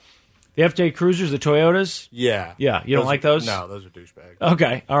 FJs? The FJ Cruisers, the Toyotas? Yeah. Yeah, you don't like those? No, those are douchebags.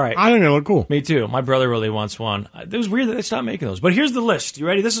 Okay, all right. I think they look cool. Me too. My brother really wants one. It was weird that they stopped making those. But here's the list. You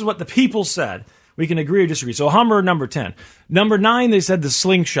ready? This is what the people said. We can agree or disagree. So Hummer, number 10. Number 9, they said the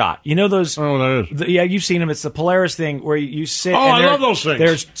Slingshot. You know those? I don't know what that is. Yeah, you've seen them. It's the Polaris thing where you sit. Oh, and I love those things.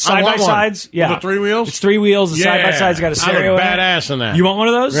 There's I want one. side-by-sides. Yeah. With the 3 wheels? It's 3 wheels. The Yeah. side-by-side's got a stereo I look in it. badass in that. You want one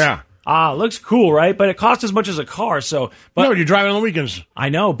of those? Yeah. Looks cool, right? But it costs as much as a car. So, but No, you drive it on the weekends. I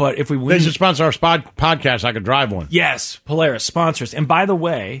know, but if we win, They should sponsor our podcast. I could drive one. yes, Polaris sponsors. And by the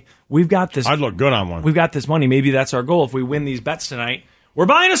way, we've got this. I'd look good on one. We've got this money. Maybe that's our goal. If we win these bets tonight, we're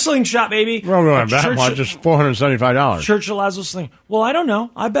buying a Slingshot, baby. Well, A that much, just $475. Churchill Laszlo Sling. Well, I don't know.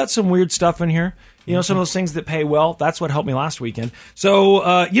 I bet some weird stuff in here. You know, some of those things that pay well. That's what helped me last weekend.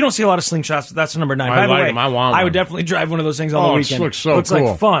 So you don't see a lot of Slingshots, but that's number 9. I By the like way, them. I want would one. definitely drive one of those things on the Oh, it weekend. looks so looks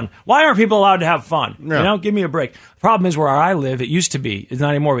cool. like fun. Why aren't people allowed to have fun? Yeah. You know, give me a break. The problem is where I live, it used to be. It's not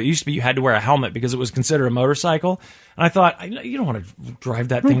anymore, but it used to be you had to wear a helmet because it was considered a motorcycle. And I thought, you don't want to drive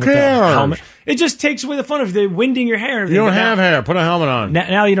that thing with a cares? helmet. It just takes away the fun of the winding your hair. You don't have hair. Put a helmet on.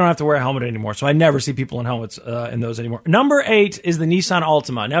 Now you don't have to wear a helmet anymore, so I never see people in helmets in those anymore. Number 8 is the Nissan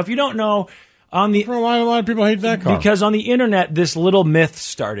Altima. Now, if you don't know, why a lot of people hate that car? Because on the internet, this little myth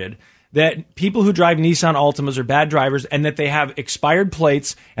started that people who drive Nissan Altimas are bad drivers and that they have expired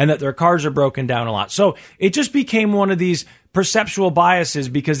plates and that their cars are broken down a lot. So it just became one of these perceptual biases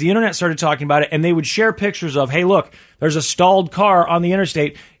because the internet started talking about it and they would share pictures of, hey, look, there's a stalled car on the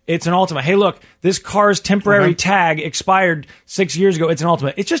interstate. it's an Altima. Hey, look, this car's temporary tag expired 6 years ago. It's an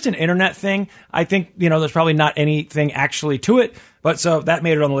Altima. It's just an internet thing. I think, there's probably not anything actually to it. But so that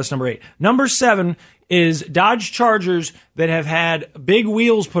made it on the list, number 8. Number 7 is Dodge Chargers that have had big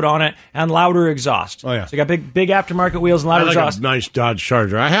wheels put on it and louder exhaust. Oh, yeah. So you got big aftermarket wheels and louder exhaust. A nice Dodge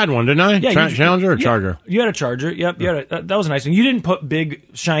Charger. I had one, didn't I? Yeah, Challenger or Charger? You had a Charger. Yep. You had that was a nice one. You didn't put big,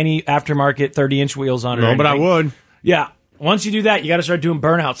 shiny aftermarket 30-inch wheels on it. No, but I would. Yeah. Once you do that, you got to start doing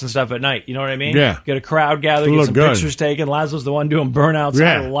burnouts and stuff at night. You know what I mean? Yeah. Get a crowd gather, get some pictures taken. Laszlo's the one doing burnouts.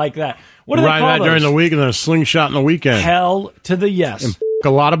 Yeah. I like that. What do they Ride call that those? during the week and then a slingshot in the weekend. Hell to the yes. And a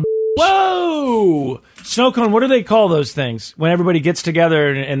lot of Whoa! Snow cone, what do they call those things? When everybody gets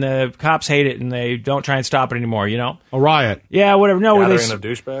together and the cops hate it and they don't try and stop it anymore, A riot. Yeah, whatever. No, Gathering of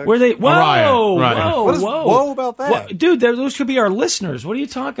douchebags? Where they... Whoa! A riot. Right. Whoa! What is whoa! whoa about that? What, dude, those could be our listeners. What are you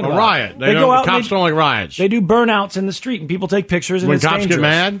talking about? A riot. They go out cops don't like riots. They do burnouts in the street and people take pictures and When it's cops dangerous. get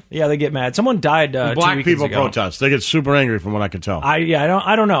mad? Yeah, they get mad. Someone died 2 Black weekends people ago. protest. They get super angry from what I can tell. I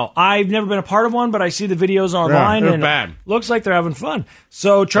don't know. I've never been a part of one, but I see the videos online they're and bad. Looks like they're having fun.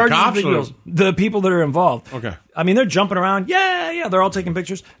 So Chargers cops big or- wheels, the people that are involved. Okay. I mean, they're jumping around. Yeah, they're all taking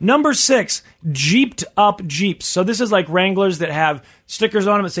pictures. Number 6, Jeeped up Jeeps. So this is like Wranglers that have stickers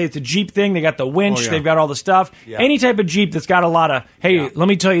on them that say it's a Jeep thing. They got the winch. Oh, yeah. They've got all the stuff. Yeah. Any type of Jeep that's got a lot of, hey, let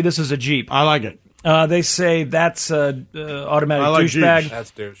me tell you this is a Jeep. I like it. They say that's automatic I like douchebag. Jeeps.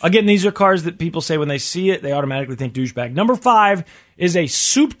 That's douche. Again, these are cars that people say when they see it, they automatically think douchebag. Number 5 is a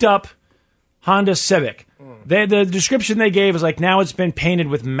souped-up Honda Civic. The description they gave is like, now it's been painted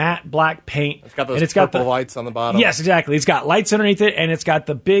with matte black paint. It's got those and it's purple got the lights on the bottom. Yes, exactly. It's got lights underneath it, and it's got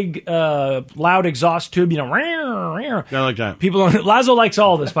the big, loud exhaust tube. I like that. People, Lazo likes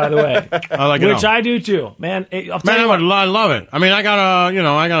all this, by the way. I like it which all. I do too, man. I'll tell you Man, what. I love it. I mean, I got an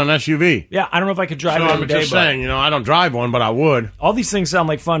SUV. Yeah, I don't know if I could drive So it every I'm day. just but saying, I don't drive one, but I would. all these things sound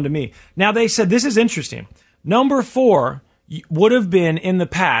like fun to me. Now, they said this is interesting. Number 4 would have been in the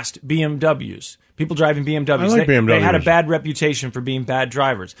past BMWs. People driving BMWs. I like BMWs. They had a bad reputation for being bad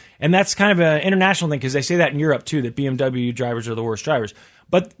drivers. And that's kind of an international thing because they say that in Europe too, that BMW drivers are the worst drivers.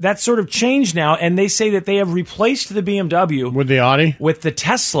 But that's sort of changed now, and they say that they have replaced the BMW With the Audi? with the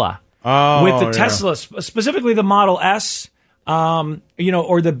Tesla. Oh, with the yeah. Tesla, specifically the Model S,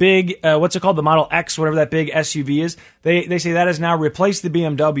 or the big, what's it called, the Model X, whatever that big SUV is. They say that has now replaced the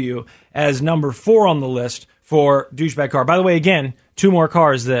BMW as number 4 on the list for douchebag car. By the way, again, 2 more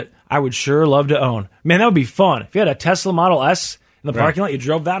cars that I would sure love to own. Man, that would be fun. If you had a Tesla Model S in the parking lot, you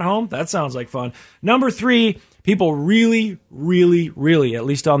drove that home, that sounds like fun. Number 3, people really, really, really, at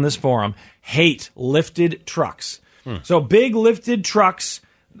least on this forum, hate lifted trucks. So big lifted trucks,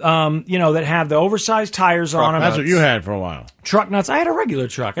 that have the oversized tires on them. That's what you had for a while. Truck nuts. I had a regular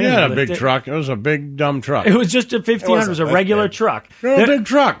truck. I You didn't had a lift big it. truck. It was a big, dumb truck. It was just a 1500. It was a regular truck. It was a big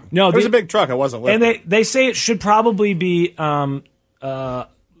truck. No, It was a big truck. I wasn't lifting. and they say it should probably be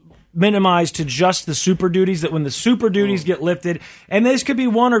minimized to just the Super Duties, that when the Super Duties get lifted, and this could be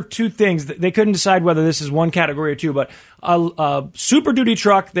one or two things, they couldn't decide whether this is one category or two, but a Super Duty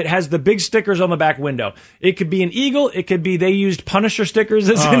truck that has the big stickers on the back window. It could be an Eagle, it could be, they used Punisher stickers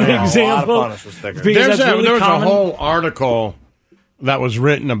as an example. A lot of Punisher stickers. Because that's really there was common. a whole article that was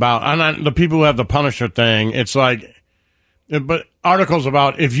written about, and the people who have the Punisher thing, it's like, but articles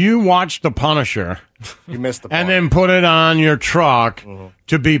about if you watch the Punisher, you missed the point. and then put it on your truck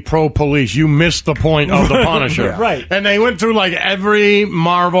to be pro-police, you missed the point of the Punisher. Yeah. Right. And they went through like every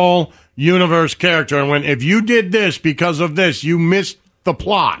Marvel Universe character and went, if you did this because of this, you missed the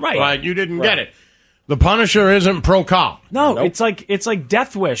plot. Right. Like, you didn't get it. The Punisher isn't pro-cop. No, it's like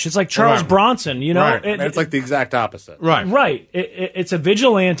Death Wish. It's like Charles Right. Bronson. Right. It's like the exact opposite. Right. Right. It's a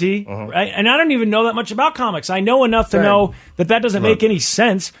vigilante, right? And I don't even know that much about comics. I know enough to know that doesn't make any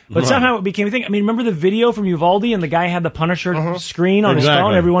sense, but somehow it became a thing. I mean, remember the video from Uvalde and the guy had the Punisher screen on his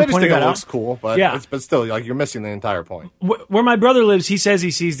phone? Everyone I just pointed think that it out. looks cool, but still, like, you're missing the entire point. Where my brother lives, he says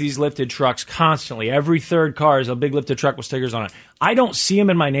he sees these lifted trucks constantly. Every third car is a big lifted truck with stickers on it. I don't see them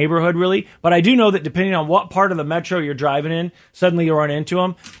in my neighborhood, really, but I do know that depending on what part of the metro you're driving in, suddenly you run into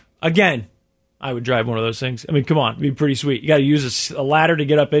them. Again, I would drive one of those things. I mean, come on, it'd be pretty sweet. You got to use a ladder to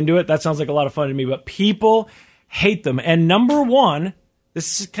get up into it. That sounds like a lot of fun to me, but people hate them. And number 1, this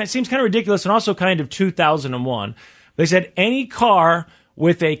seems kind of ridiculous and also kind of 2001. They said any car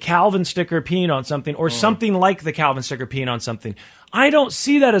with a Calvin sticker peeing on something or something like the Calvin sticker peeing on something. I don't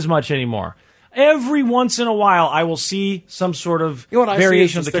see that as much anymore. Every once in a while, I will see some sort of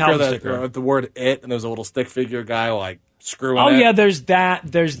variation of the Calvin sticker. The word "it" and there's a little stick figure guy like screwing. Oh it. yeah, there's that.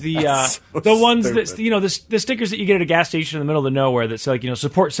 There's the the ones stupid. that the stickers that you get at a gas station in the middle of nowhere that's like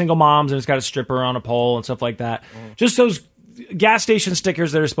support single moms and it's got a stripper on a pole and stuff like that. Just those gas station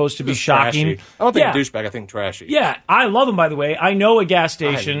stickers that are supposed to be shocking. Trashy. I don't think douchebag. I think trashy. Yeah, I love them, by the way. I know a gas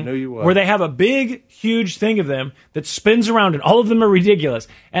station knew you would. where they have a big, huge thing of them that spins around, and all of them are ridiculous.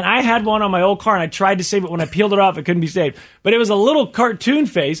 And I had one on my old car, and I tried to save it. When I peeled it off, it couldn't be saved. But it was a little cartoon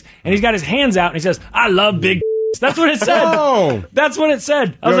face, and he's got his hands out, and he says, I love big That's what it said. Oh. That's what it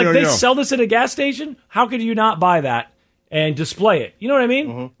said. I was they sell this at a gas station? How could you not buy that and display it? You know what I mean?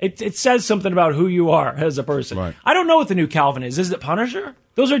 Mm-hmm. It says something about who you are as a person. Right. I don't know what the new Calvin is. Is it Punisher?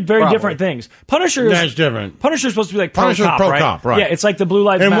 Those are very different things. Punisher is that's different. Punisher's supposed to be like Punisher's pro-cop, right? pro-cop, right? Yeah, it's like the Blue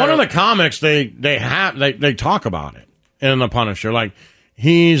Lives In Matter. one of the comics, they talk about it in the Punisher. Like,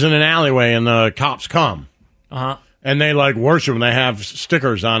 he's in an alleyway and the cops come. Uh-huh. And they, like, worship him. They have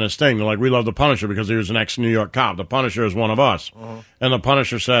stickers on his thing. They're like, we love the Punisher because he was an ex-New York cop. The Punisher is one of us. Uh-huh. And the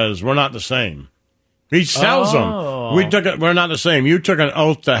Punisher says, we're not the same. He tells them, we're not the same. You took an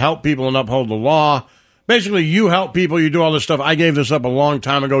oath to help people and uphold the law. Basically, you help people, you do all this stuff. I gave this up a long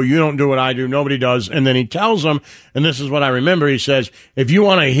time ago. You don't do what I do. Nobody does. And then he tells them, and this is what I remember, he says, if you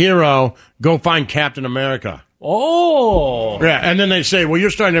want a hero, go find Captain America. Oh. Yeah, and then they say, well,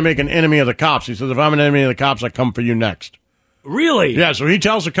 you're starting to make an enemy of the cops. He says, if I'm an enemy of the cops, I come for you next. Really? Yeah, so he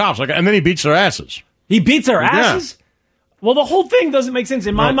tells the cops, and then he beats their asses. He beats their asses? Well, the whole thing doesn't make sense.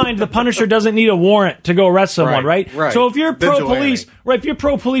 In my mind, the Punisher doesn't need a warrant to go arrest someone, right? So if you're pro-police, if you're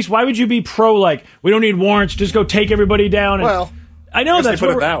pro-police, why would you be we don't need warrants, just go take everybody down? And, I know that's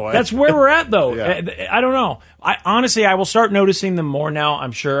where we're at, though. I don't know. Honestly, I will start noticing them more now,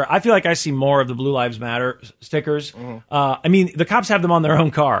 I'm sure. I feel like I see more of the Blue Lives Matter stickers. Mm-hmm. I mean, the cops have them on their own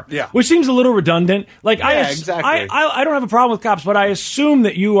car, which seems a little redundant. Like, exactly. I don't have a problem with cops, but I assume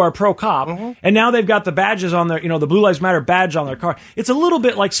that you are pro-cop, and now they've got the badges on their, the Blue Lives Matter badge on their car. It's a little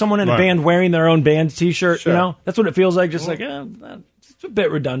bit like someone in a band wearing their own band T-shirt, That's what it feels like, just it's a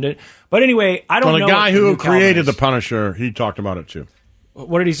bit redundant. But anyway, I don't know. Well, the guy who created the Punisher, he talked about it, too.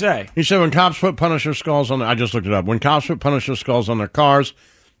 What did he say? He said when cops put Punisher skulls on I just looked it up. When cops put Punisher skulls on their cars,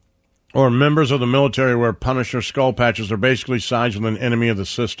 or members of the military wear Punisher skull patches, they're basically sides with an enemy of the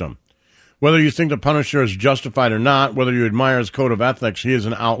system. Whether you think the Punisher is justified or not, whether you admire his code of ethics, he is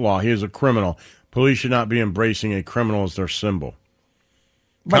an outlaw. He is a criminal. Police should not be embracing a criminal as their symbol.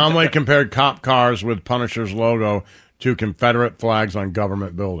 Conway compared cop cars with Punisher's logo to Confederate flags on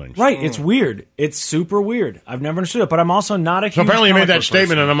government buildings. Right, it's weird. It's super weird. I've never understood it, but I'm also not a huge So apparently he made that person.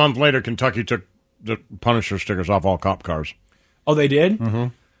 statement, and a month later, Kentucky took the Punisher stickers off all cop cars. Oh, they did? Mm-hmm.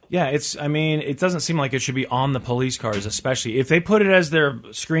 Yeah, it doesn't seem like it should be on the police cars, especially if they put it as their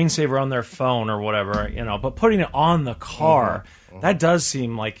screensaver on their phone or whatever, but putting it on the car, that does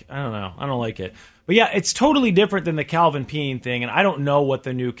seem like, I don't know, I don't like it. But yeah, it's totally different than the Calvin Peen thing, and I don't know what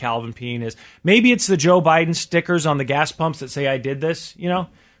the new Calvin Peen is. Maybe it's the Joe Biden stickers on the gas pumps that say I did this,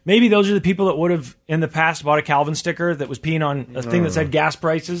 Maybe those are the people that would have, in the past, bought a Calvin sticker that was peeing on a thing that said gas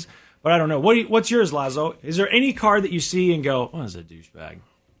prices. But I don't know. What's yours, Lazo? Is there any car that you see and go, oh, it's a douchebag?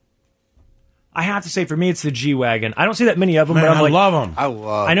 I have to say, for me, it's the G-Wagon. I don't see that many of them, but I'm like, I love them.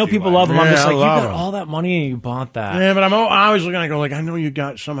 I know people love them. I'm just like, you got all that money and you bought that. Yeah, but I always looking at it, go like, I know you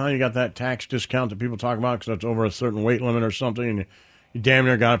got that tax discount that people talk about because that's over a certain weight limit or something, and you damn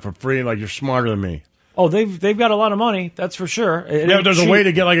near got it for free. Like, you're smarter than me. Oh, they've got a lot of money, that's for sure. But there's a way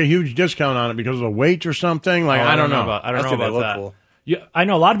to get like a huge discount on it because of the weight or something. Like, I don't know. I don't know about that. Cool. Yeah, I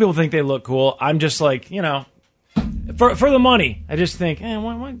know a lot of people think they look cool. I'm just like, for the money, I just think,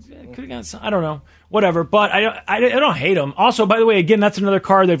 why could have got some, I don't know, whatever. But I don't hate them. Also, by the way, again, that's another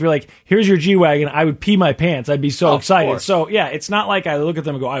car that if you're like, here's your G-Wagon, I would pee my pants. I'd be so excited. So yeah, it's not like I look at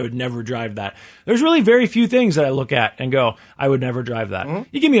them and go, I would never drive that. There's really very few things that I look at and go, I would never drive that. Mm-hmm.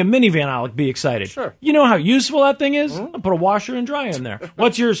 You give me a minivan, I'll be excited. Sure. You know how useful that thing is? I'll put a washer and dryer in there.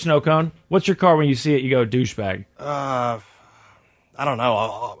 What's your snow cone? What's your car when you see it? You go, douchebag. I don't know,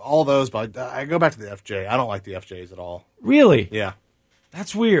 all those, but I go back to the FJ. I don't like the FJs at all. Really? Yeah.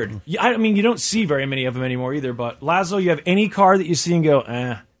 That's weird. I mean, you don't see very many of them anymore either, but Lazo, you have any car that you see and go,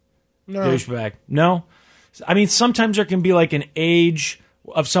 no. Douchebag? No? I mean, sometimes there can be like an age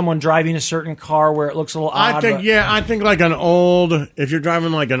of someone driving a certain car where it looks a little odd. I think like if you're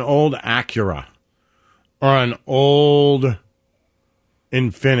driving like an old Acura or an old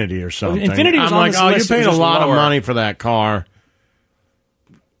Infiniti or something. Infiniti was I'm like, you paid a lot of money for that car.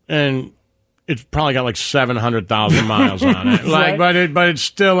 And it's probably got like 700,000 miles on it. Like, right. but it's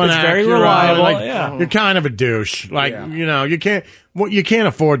still an Acura. Very reliable. You're kind of a douche. Like, you can't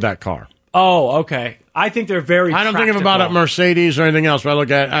afford that car. Oh, okay. I think they're very. I don't think practical. about a Mercedes or anything else. But I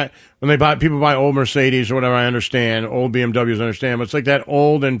look at when people buy old Mercedes or whatever. I understand old BMWs. I understand, but it's like that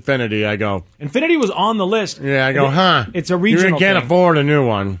old Infiniti. I go. Infiniti was on the list. Yeah, I go. It's a regional. You can't thing. afford a new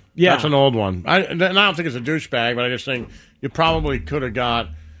one. Yeah, that's an old one. I don't think it's a douchebag, but I just think you probably could have got.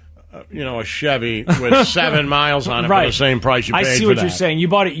 A Chevy with 7 miles on it for the same price you paid for that. I see what you're saying. You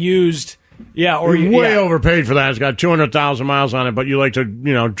bought it used. Yeah, or you way overpaid for that. It's got 200,000 miles on it, but you like to,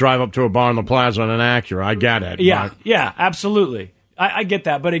 drive up to a bar in the plaza in an Acura. I get it. Yeah, yeah, absolutely. I get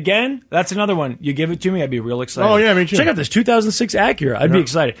that. But again, that's another one. You give it to me, I'd be real excited. Oh, yeah, me too. Check out this 2006 Acura. I'd be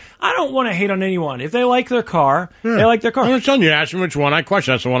excited. I don't want to hate on anyone. If they like their car, they like their car. I'm telling you, ask me which one I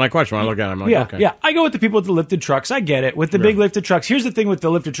question. That's the one I question when I look at it. I'm like, okay. Yeah, I go with the people with the lifted trucks. I get it. With the big lifted trucks. Here's the thing with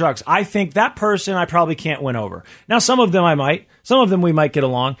the lifted trucks. I think that person I probably can't win over. Now, some of them I might. Some of them we might get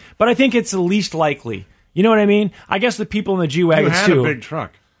along. But I think it's the least likely. You know what I mean? I guess the people in the G-Wagons, too. You had a big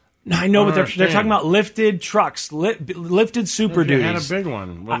truck. I know, but they're talking about lifted trucks, lifted Super Duties. You had a big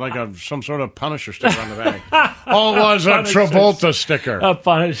one with some sort of Punisher sticker on the back. Oh, it was a Travolta sticker. A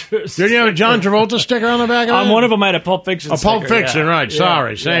Punisher sticker. Did you have a John Travolta sticker on the back of it? One of them had a Pulp Fiction sticker. A Pulp Fiction, right. Yeah.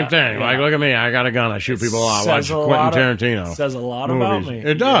 Sorry, same thing. Yeah. Like, look at me. I got a gun. I shoot people off. Watch Quentin Tarantino. Says a lot about me.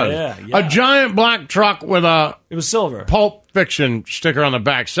 It does. Yeah. A giant black truck with It was silver. Pulp Fiction sticker on the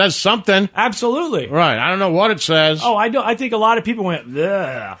back. Says something. Absolutely. Right. I don't know what it says. Oh, I think a lot of people went,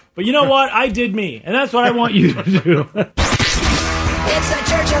 ugh. But you know what? I did me. And that's what I want you to do. It's the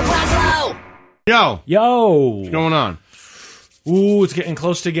Church of Laszlo. Yo. What's going on? Ooh, it's getting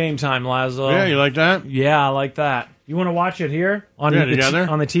close to game time, Laszlo. Yeah, you like that? Yeah, I like that. You want to watch it here on together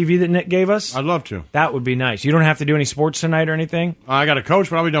on the TV that Nick gave us? I'd love to. That would be nice. You don't have to do any sports tonight or anything? I got a coach,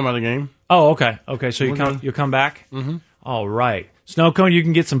 but I'll be done by the game. Oh, okay. Okay, so you'll come back? Mm-hmm. All right. Snow Cone, you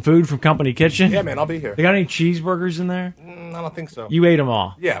can get some food from Company Kitchen? Yeah, man, I'll be here. They got any cheeseburgers in there? I don't think so. You ate them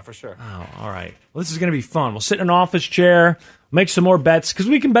all? Yeah, for sure. Oh, all right. Well, this is going to be fun. We'll sit in an office chair, make some more bets, because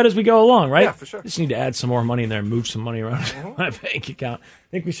we can bet as we go along, right? Yeah, for sure. Just need to add some more money in there and move some money around my bank account. I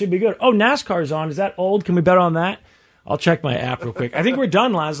think we should be good. Oh, NASCAR's on. Is that old? Can we bet on that? I'll check my app real quick. I think we're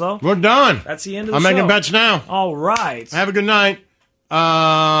done, Laszlo. We're done. That's the end of the show. I'm making bets now. All right. Have a good night.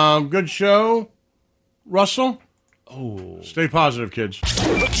 Good show. Russell? Oh. Stay positive, kids.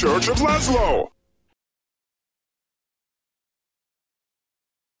 The Church of Laszlo.